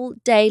all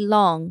day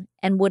long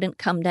and wouldn't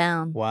come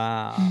down.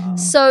 Wow.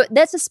 So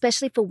that's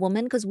especially for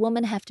women because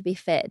women have to be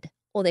fed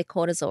or their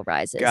cortisol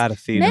rises. Gotta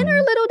feed Men them. are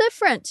a little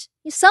different.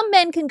 Some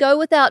men can go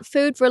without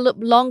food for a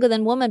little longer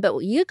than women, but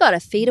you got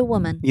to feed a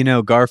woman. You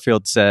know,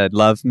 Garfield said,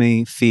 "Love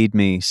me, feed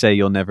me, say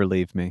you'll never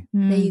leave me."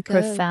 There you go,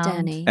 profound.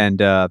 Danny.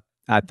 And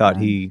I thought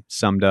he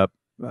summed up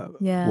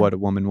Yeah. what a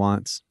woman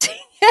wants.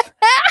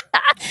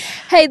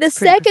 Hey, the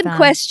second profound.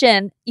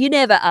 question you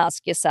never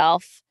ask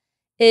yourself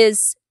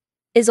is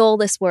all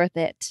this worth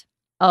it?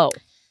 Oh,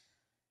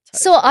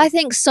 So I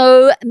think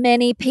so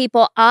many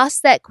people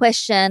ask that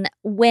question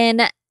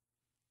when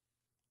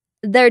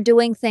they're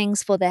doing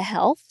things for their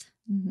health,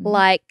 Mhm.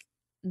 like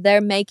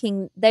they're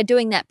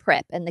doing that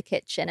prep in the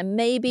kitchen, and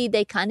maybe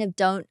they kind of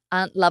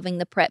aren't loving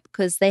the prep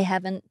because they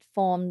haven't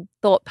formed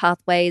thought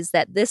pathways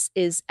that this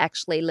is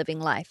actually living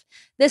life.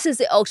 This is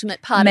the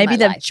ultimate part maybe of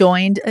my they've life.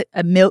 joined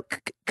a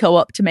milk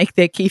co-op to make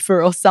their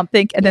kefir or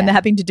something, and then Yeah. they're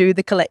having to do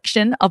the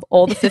collection of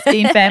all the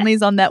 15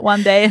 families on that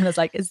one day, and it's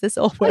like, is this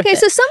all worth Okay, it?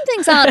 so some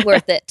things aren't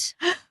worth it.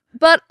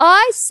 But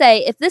I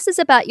say if this is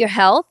about your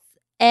health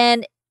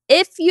and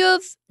if you're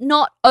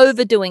not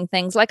overdoing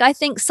things, like I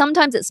think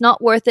sometimes it's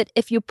not worth it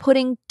if you're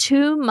putting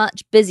too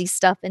much busy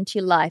stuff into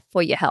your life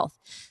for your health.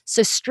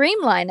 So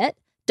streamline it.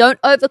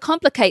 Don't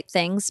overcomplicate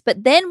things.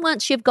 But then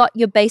once you've got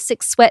your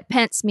basic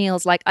sweatpants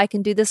meals, like I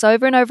can do this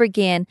over and over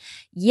again.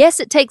 Yes,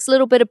 it takes a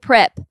little bit of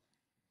prep.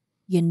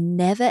 You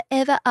never,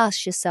 ever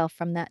ask yourself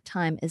from that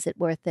time, is it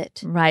worth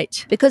it?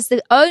 Right, Because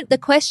the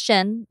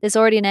question, there's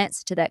already an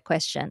answer to that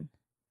question.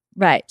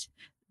 right.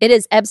 It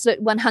is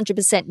absolute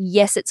 100%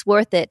 yes, it's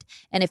worth it.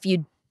 And if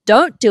you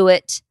don't do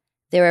it,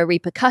 there are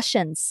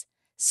repercussions.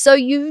 So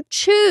you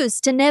choose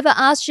to never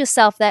ask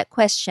yourself that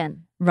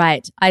question.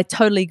 Right. I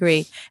totally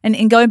agree. And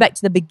in going back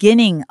to the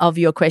beginning of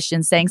your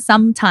question, saying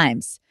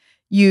sometimes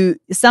you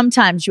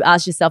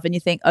ask yourself and you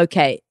think,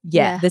 okay,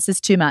 Yeah. this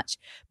is too much.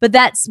 But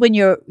that's when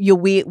you're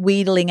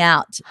wheedling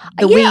out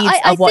the Yeah, weeds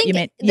I of what think you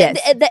meant. the-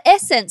 Yes. The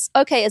essence,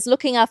 okay, is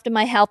looking after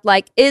my health.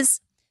 Like,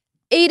 is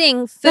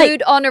eating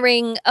food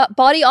honoring,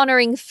 body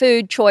honoring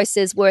food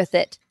choices worth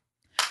it?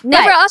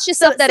 Never Right. ask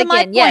yourself that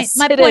my again. point, Yes,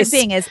 my it point is.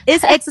 being is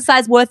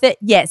exercise worth it?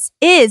 Yes.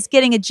 Is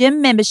getting a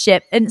gym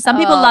membership, and some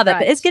people Oh, love it, right.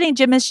 but is getting a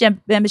gym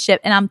membership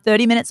and I'm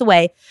 30 minutes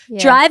away, Yeah.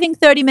 driving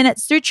 30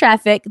 minutes through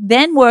traffic,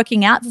 then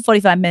working out for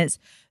 45 minutes,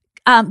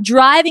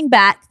 driving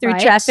back through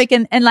Right. traffic,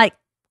 and like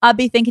I'll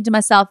be thinking to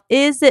myself,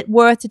 is it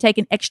worth to take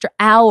an extra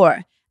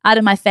hour out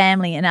of my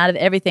family and out of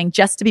everything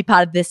just to be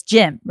part of this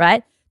gym,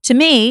 right? To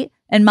me,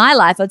 in my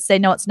life, I'd say,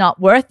 no, it's not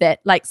worth it.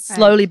 Like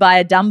slowly buy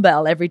a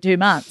dumbbell every 2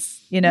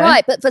 months, you know?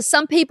 Right, but for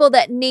some people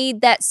that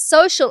need that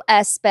social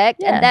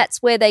aspect, Yeah. and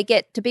that's where they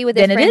get to be with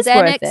their Then it friends is and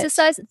worth it.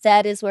 exercise,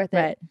 that is worth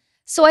Right. it.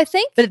 So I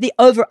think But the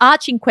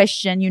overarching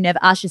question you never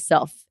ask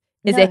yourself,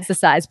 is No.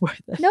 exercise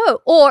worth it? no,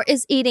 or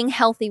is eating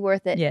healthy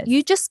worth it? Yes.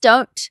 You just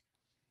don't.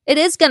 It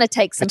is going to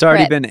take some It's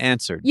already prep. been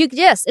answered.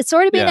 Yes, it's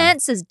already been Yeah.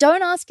 answers.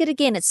 Don't ask it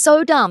again. It's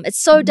so dumb. It's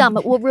so dumb.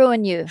 It will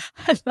ruin you.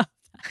 I love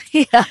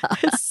Yeah,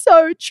 It's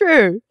so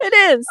true. it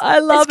is. I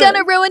love It's going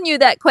to it. ruin you,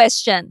 that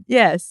question.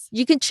 Yes.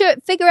 You can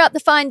figure out the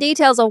fine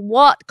details of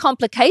what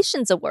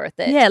complications are worth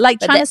it. Yeah, like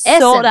But trying the to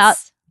sort out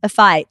essence- a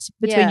fight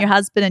between Yeah. your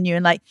husband and you,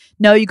 and like,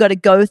 no, you got to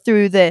go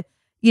through the,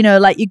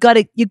 like you got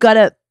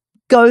to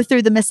go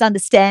through the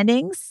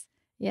misunderstandings,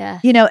 Yeah.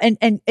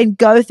 and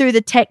go through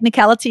the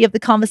technicality of the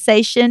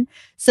conversation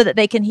so that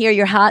they can hear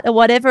your heart or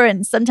whatever.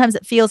 And sometimes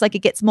it feels like it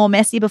gets more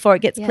messy before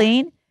it gets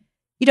clean.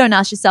 You don't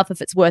ask yourself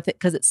if it's worth it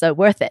because it's so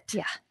worth it.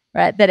 Yeah.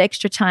 Right? That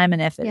extra time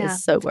and effort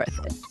is so worth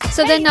it.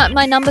 So then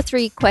my number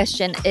 3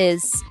 question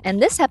is,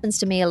 and this happens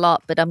to me a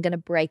lot, but I'm going to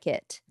break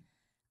it.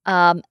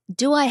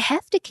 Do I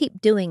have to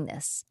keep doing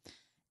this?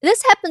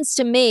 This happens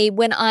to me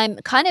when I'm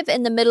kind of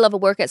in the middle of a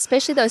workout,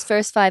 especially those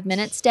first 5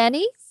 minutes,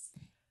 Danny.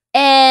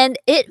 And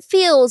it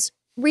feels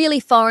really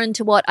foreign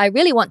to what I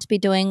really want to be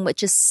doing,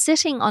 which is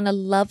sitting on a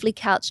lovely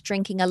couch,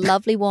 drinking a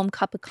lovely warm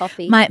cup of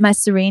coffee. My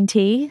serene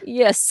tea.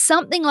 Yes,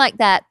 something like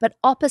that, but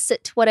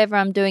opposite to whatever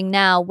I'm doing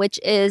now, which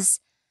is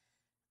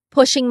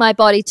pushing my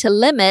body to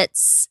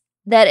limits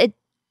that it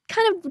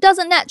kind of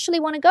doesn't naturally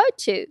want to go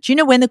to. Do you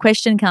know when the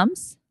question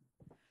comes?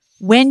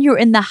 When you're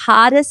in the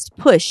hardest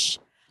push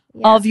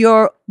of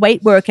your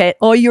weight workout,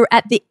 or you're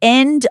at the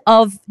end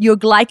of your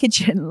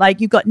glycogen, like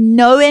you've got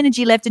no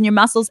energy left in your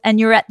muscles and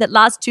you're at the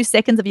last 2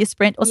 seconds of your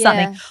sprint or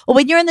something. Or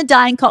when you're in the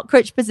dying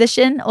cockroach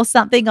position or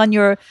something on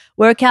your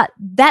workout,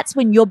 that's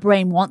when your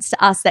brain wants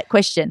to ask that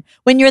question.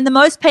 When you're in the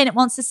most pain, it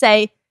wants to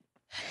say,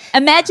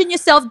 imagine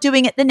yourself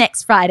doing it the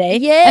next Friday.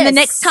 Yes. And the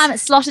next time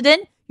it's slotted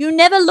in, you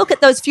never look at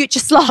those future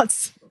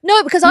slots.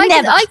 No, because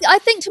I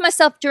think to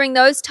myself during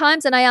those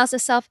times, and I ask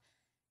myself,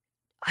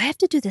 I have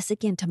to do this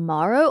again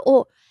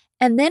tomorrow,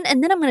 and then I'm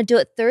going to do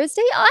it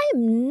Thursday. I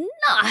am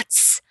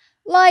nuts.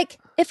 Like,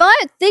 if I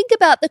think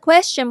about the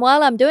question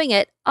while I'm doing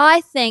it,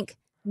 I think,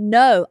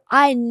 no,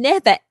 I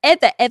never,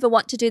 ever, ever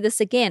want to do this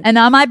again. And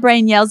now my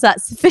brain yells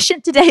out,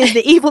 sufficient today is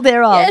the evil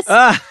thereof.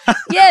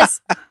 Yes,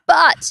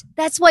 but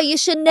that's why you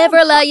should never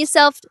allow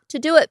yourself to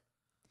do it.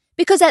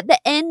 Because at the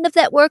end of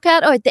that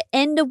workout, or at the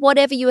end of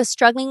whatever you are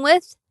struggling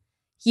with,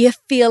 you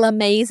feel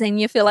amazing.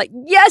 You feel like,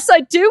 yes,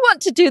 I do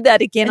want to do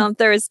that again on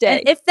Thursday.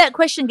 And if that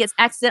question gets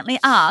accidentally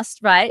asked,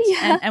 right?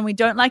 Yeah. And we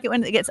don't like it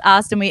when it gets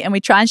asked, and we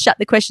try and shut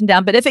the question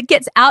down. But if it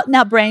gets out in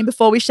our brain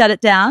before we shut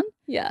it down,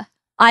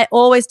 I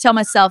always tell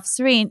myself,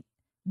 Serene,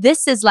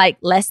 this is like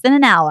less than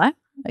an hour.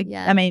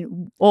 I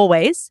mean,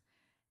 always.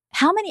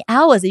 How many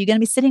hours are you going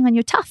to be sitting on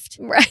your tuft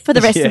for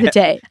the rest of the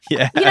day?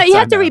 Yeah, you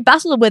have to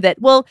rebuttal with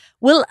it. Well,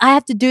 will I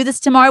have to do this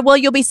tomorrow? Well,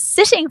 you'll be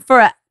sitting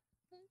for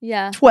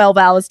 12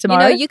 hours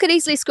tomorrow. You could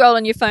easily scroll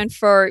on your phone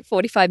for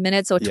 45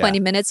 minutes or 20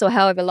 minutes or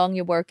however long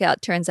your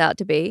workout turns out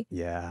to be.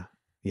 Yeah.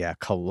 Yeah.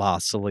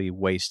 Colossally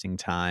wasting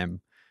time.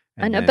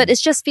 I know, but it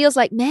just feels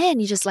like, man,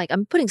 you just like,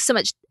 I'm putting so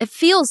much, it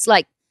feels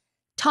like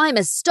time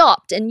has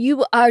stopped and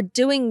you are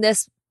doing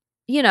this,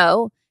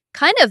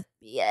 kind of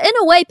in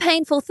a way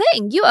painful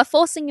thing. You are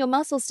forcing your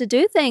muscles to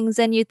do things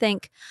and you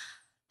think,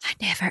 I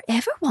never,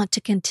 ever want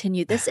to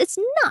continue this. It's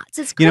nuts.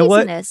 It's craziness. You know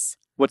what?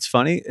 What's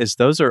funny is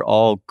those are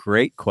all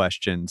great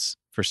questions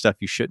for stuff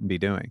you shouldn't be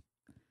doing.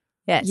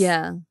 Yes.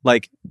 Yeah.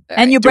 Like,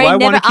 and your brain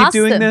never asks keep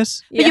doing them.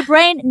 this? But your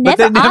brain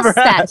never asks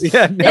that.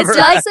 Yeah, never it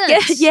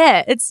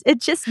doesn't.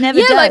 It just never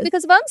does. Like,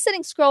 because if I'm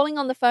sitting scrolling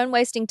on the phone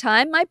wasting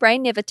time, my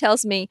brain never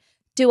tells me,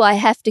 do I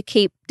have to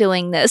keep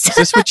doing this? Is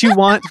this what you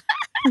want?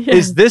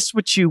 Is this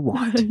what you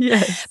want?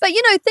 Yes. But,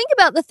 think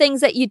about the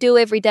things that you do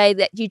every day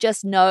that you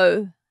just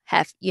know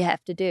you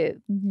have to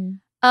do.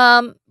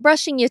 Mm-hmm.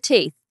 Brushing your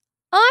teeth.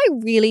 I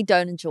really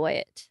don't enjoy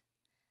it.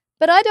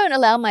 But I don't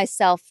allow my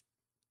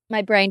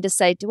brain to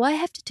say, do I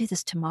have to do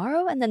this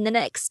tomorrow and then the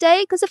next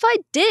day? Because if I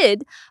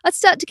did, I'd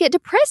start to get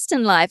depressed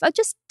in life. I'd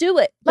just do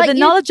it. But the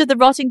knowledge of the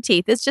rotting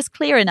teeth is just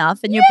clear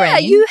enough in your brain. Yeah,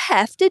 you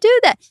have to do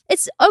that.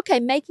 It's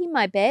okay making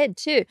my bed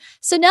too.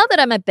 So now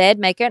that I'm a bed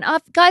maker, and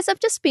I've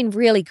just been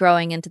really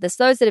growing into this.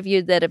 Those of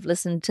you that have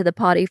listened to the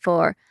party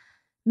for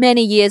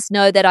many years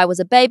know that I was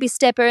a baby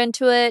stepper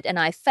into it, and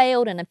I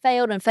failed and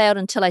failed and failed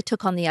until I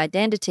took on the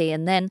identity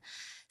and then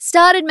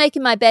started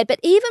making my bed. But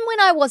even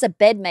when I was a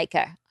bed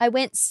maker, I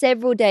went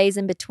several days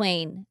in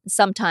between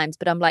sometimes,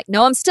 but I'm like,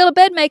 no, I'm still a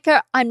bed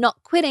maker. I'm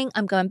not quitting.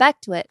 I'm going back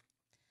to it.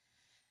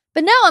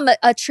 But now I'm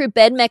a true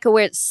bed maker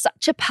where it's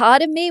such a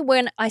part of me.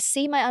 When I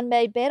see my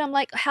unmade bed, I'm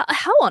like,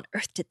 how on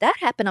earth did that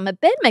happen? I'm a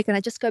bed maker and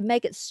I just go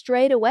make it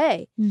straight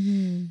away.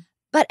 Mm-hmm.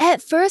 But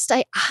at first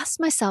I asked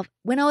myself,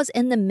 when I was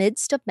in the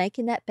midst of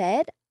making that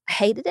bed, I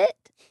hated it.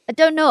 I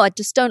don't know. I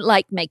just don't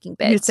like making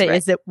beds. You'd say, right?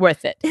 is it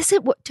worth it?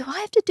 Do I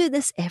have to do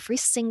this every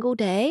single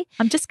day?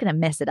 I'm just going to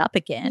mess it up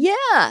again.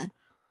 Yeah.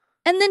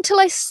 And then till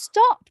I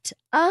stopped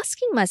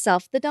asking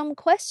myself the dumb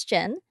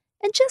question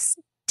and just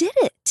did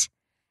it.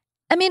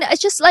 I mean, I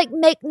just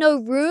make no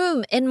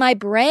room in my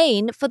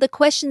brain for the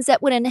questions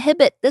that would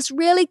inhibit this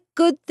really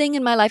good thing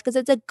in my life, because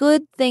it's a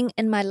good thing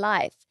in my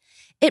life.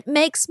 It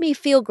makes me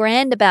feel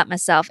grand about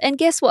myself. And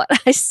guess what?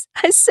 I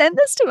sent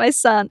this to my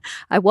son.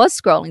 I was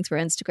scrolling through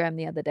Instagram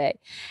the other day,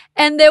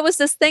 and there was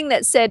this thing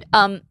that said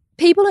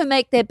people who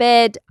make their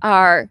bed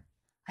are,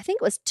 I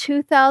think it was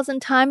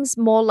 2,000 times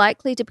more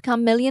likely to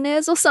become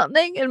millionaires or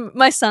something. And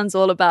my son's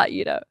all about,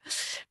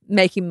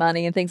 making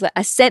money and things like that.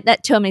 I sent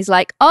that to him and he's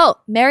like, oh,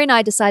 Mary and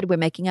I decided we're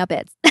making our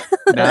beds.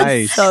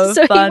 Nice. So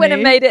he funny. went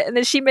and made it, and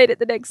then she made it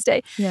the next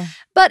day. Yeah.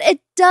 But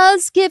it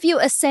does give you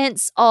a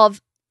sense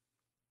of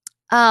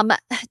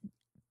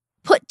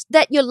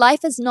that your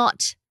life is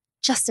not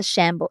just a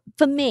shamble.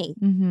 For me,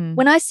 Mm-hmm.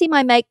 when I see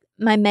my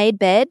made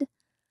bed,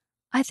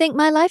 I think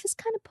my life is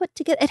kind of put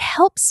together. It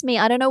helps me.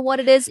 I don't know what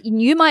it is.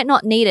 You might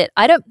not need it.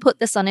 I don't put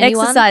this on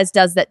anyone. Exercise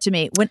does that to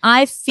me. When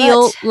I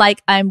feel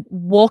like I'm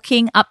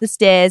walking up the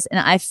stairs and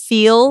I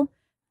feel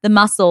the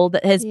muscle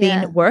that has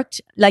been worked,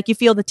 like you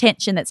feel the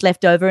tension that's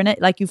left over in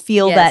it, like you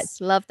feel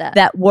love that.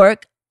 that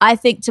work, I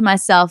think to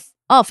myself,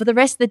 oh, for the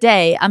rest of the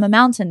day, I'm a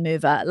mountain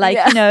mover. Like,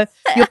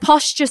 your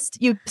posture,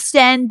 you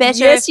stand better.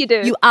 Yes, you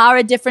do. You are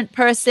a different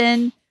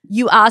person.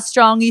 You are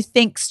strong. You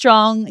think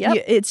strong.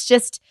 Yep. It's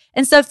just,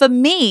 and so for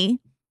me,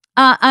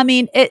 I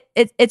mean,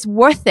 it's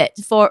worth it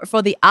for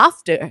the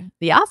after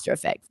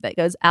effect that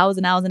goes hours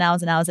and hours and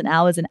hours and hours and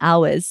hours and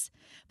hours.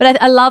 But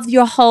I love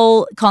your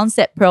whole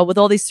concept, Pearl, with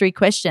all these 3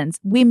 questions.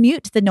 We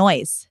mute the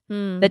noise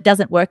that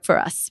doesn't work for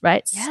us,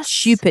 right? Yes.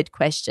 Stupid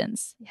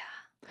questions. Yeah.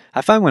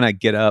 I find when I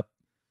get up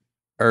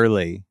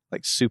early,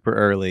 like super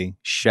early,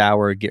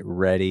 shower, get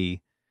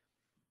ready,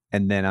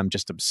 and then I'm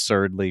just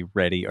absurdly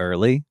ready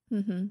early,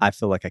 Mm-hmm. I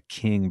feel like a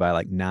king by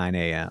like 9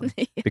 a.m.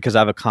 because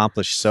I've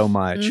accomplished so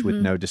much with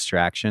no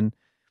distraction.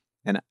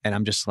 And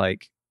I'm just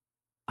like,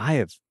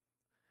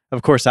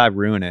 of course I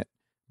ruin it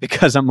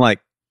because I'm like,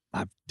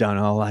 I've done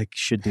all I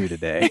should do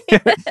today.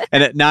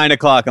 And at 9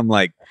 o'clock, I'm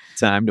like,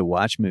 time to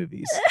watch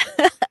movies.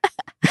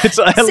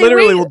 I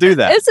literally will do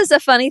that. This is a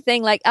funny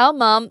thing. Like our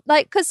mom,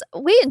 because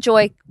we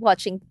enjoy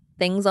watching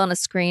things on a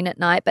screen at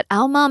night, but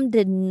our mom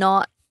did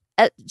not.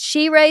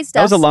 She raised us.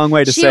 That was a long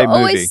way to say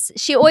movie.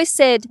 She always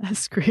said,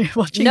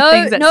 watching no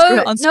things on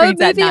movie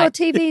screens at or night.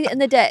 TV in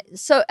the day.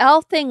 So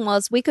our thing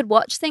was we could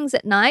watch things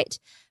at night,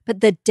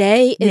 but the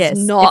day is Yes.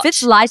 not If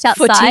it's light for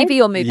outside,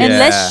 TV or movie. Yeah.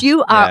 unless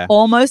you are Yeah.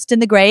 almost in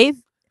the grave,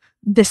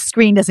 the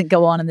screen doesn't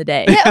go on in the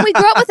day. Yeah, and we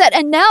grew up with that.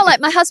 And now, like,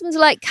 my husband's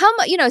like, come,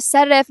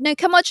 Saturday afternoon,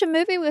 come watch a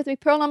movie with me,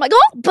 Pearl. And I'm like,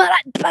 oh,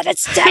 but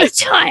it's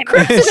daytime.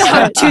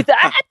 Don't do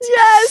that.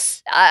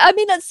 Yes. I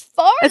mean, it's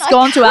foreign. It's I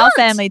gone to our can't.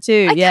 family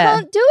too. I yeah.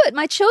 can't do it.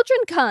 My children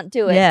can't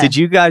do it. Yeah. Did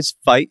you guys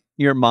fight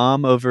your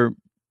mom over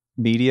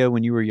media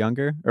when you were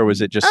younger? Or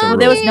was it just a Well, rule?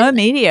 there was no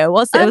media. It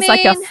was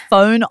like a mean-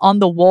 phone on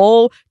the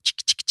wall.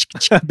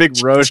 a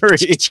big rotary.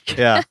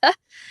 Yeah.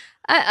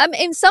 I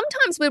mean,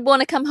 sometimes we'd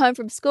want to come home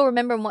from school,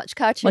 remember, and watch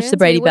cartoons. Watch the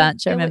Brady We wouldn't-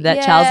 Bunch. I remember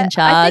that. Charles in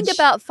Charge. I think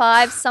about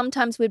 5,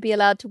 sometimes we'd be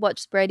allowed to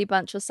watch Brady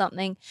Bunch or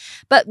something.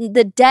 But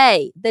the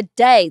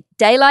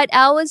daylight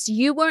hours,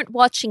 you weren't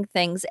watching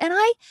things. And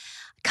I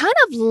kind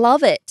of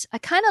love it. I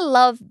kind of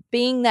love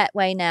being that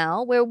way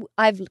now, where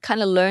I've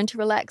kind of learned to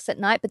relax at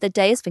night, but the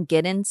day is for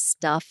getting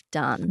stuff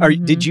done.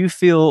 Did you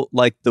feel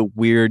like the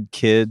weird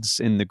kids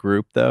in the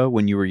group, though,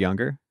 when you were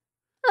younger?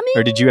 I mean,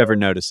 Or did you ever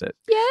notice it?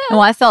 yeah. Oh,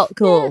 I felt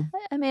cool. Yeah.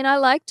 I mean, I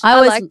liked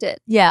I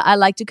it. Yeah, I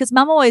liked it because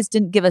Mum always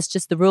didn't give us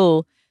just the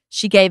rule.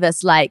 She gave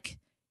us like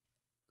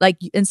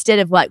instead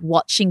of like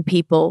watching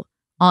people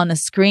on a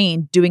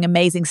screen doing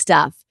amazing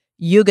stuff,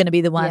 you're going to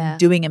be the one Yeah.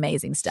 doing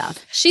amazing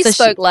stuff. She So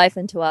spoke life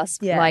into us,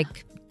 Yeah.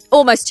 like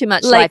almost too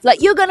much Like- life.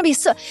 Like, you're going to be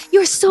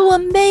you're so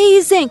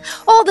amazing.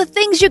 All the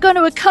things you're going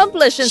to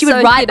accomplish. And She would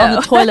so, write on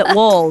the toilet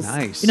walls.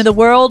 Nice. The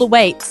world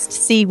awaits to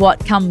see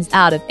what comes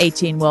out of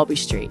 18 Welby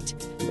Street.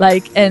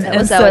 that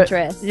was our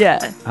address.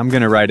 Yeah. I'm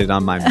going to write it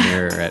on my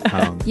mirror at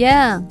home.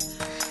 Yeah.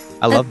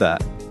 I love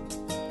that.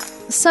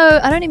 So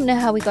I don't even know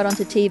how we got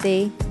onto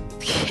TV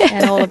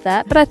and all of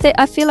that, but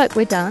I feel like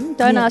we're done.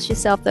 Don't Yeah. ask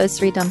yourself those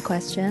 3 dumb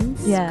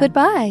questions. Yeah.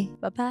 Goodbye.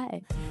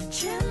 Bye-bye.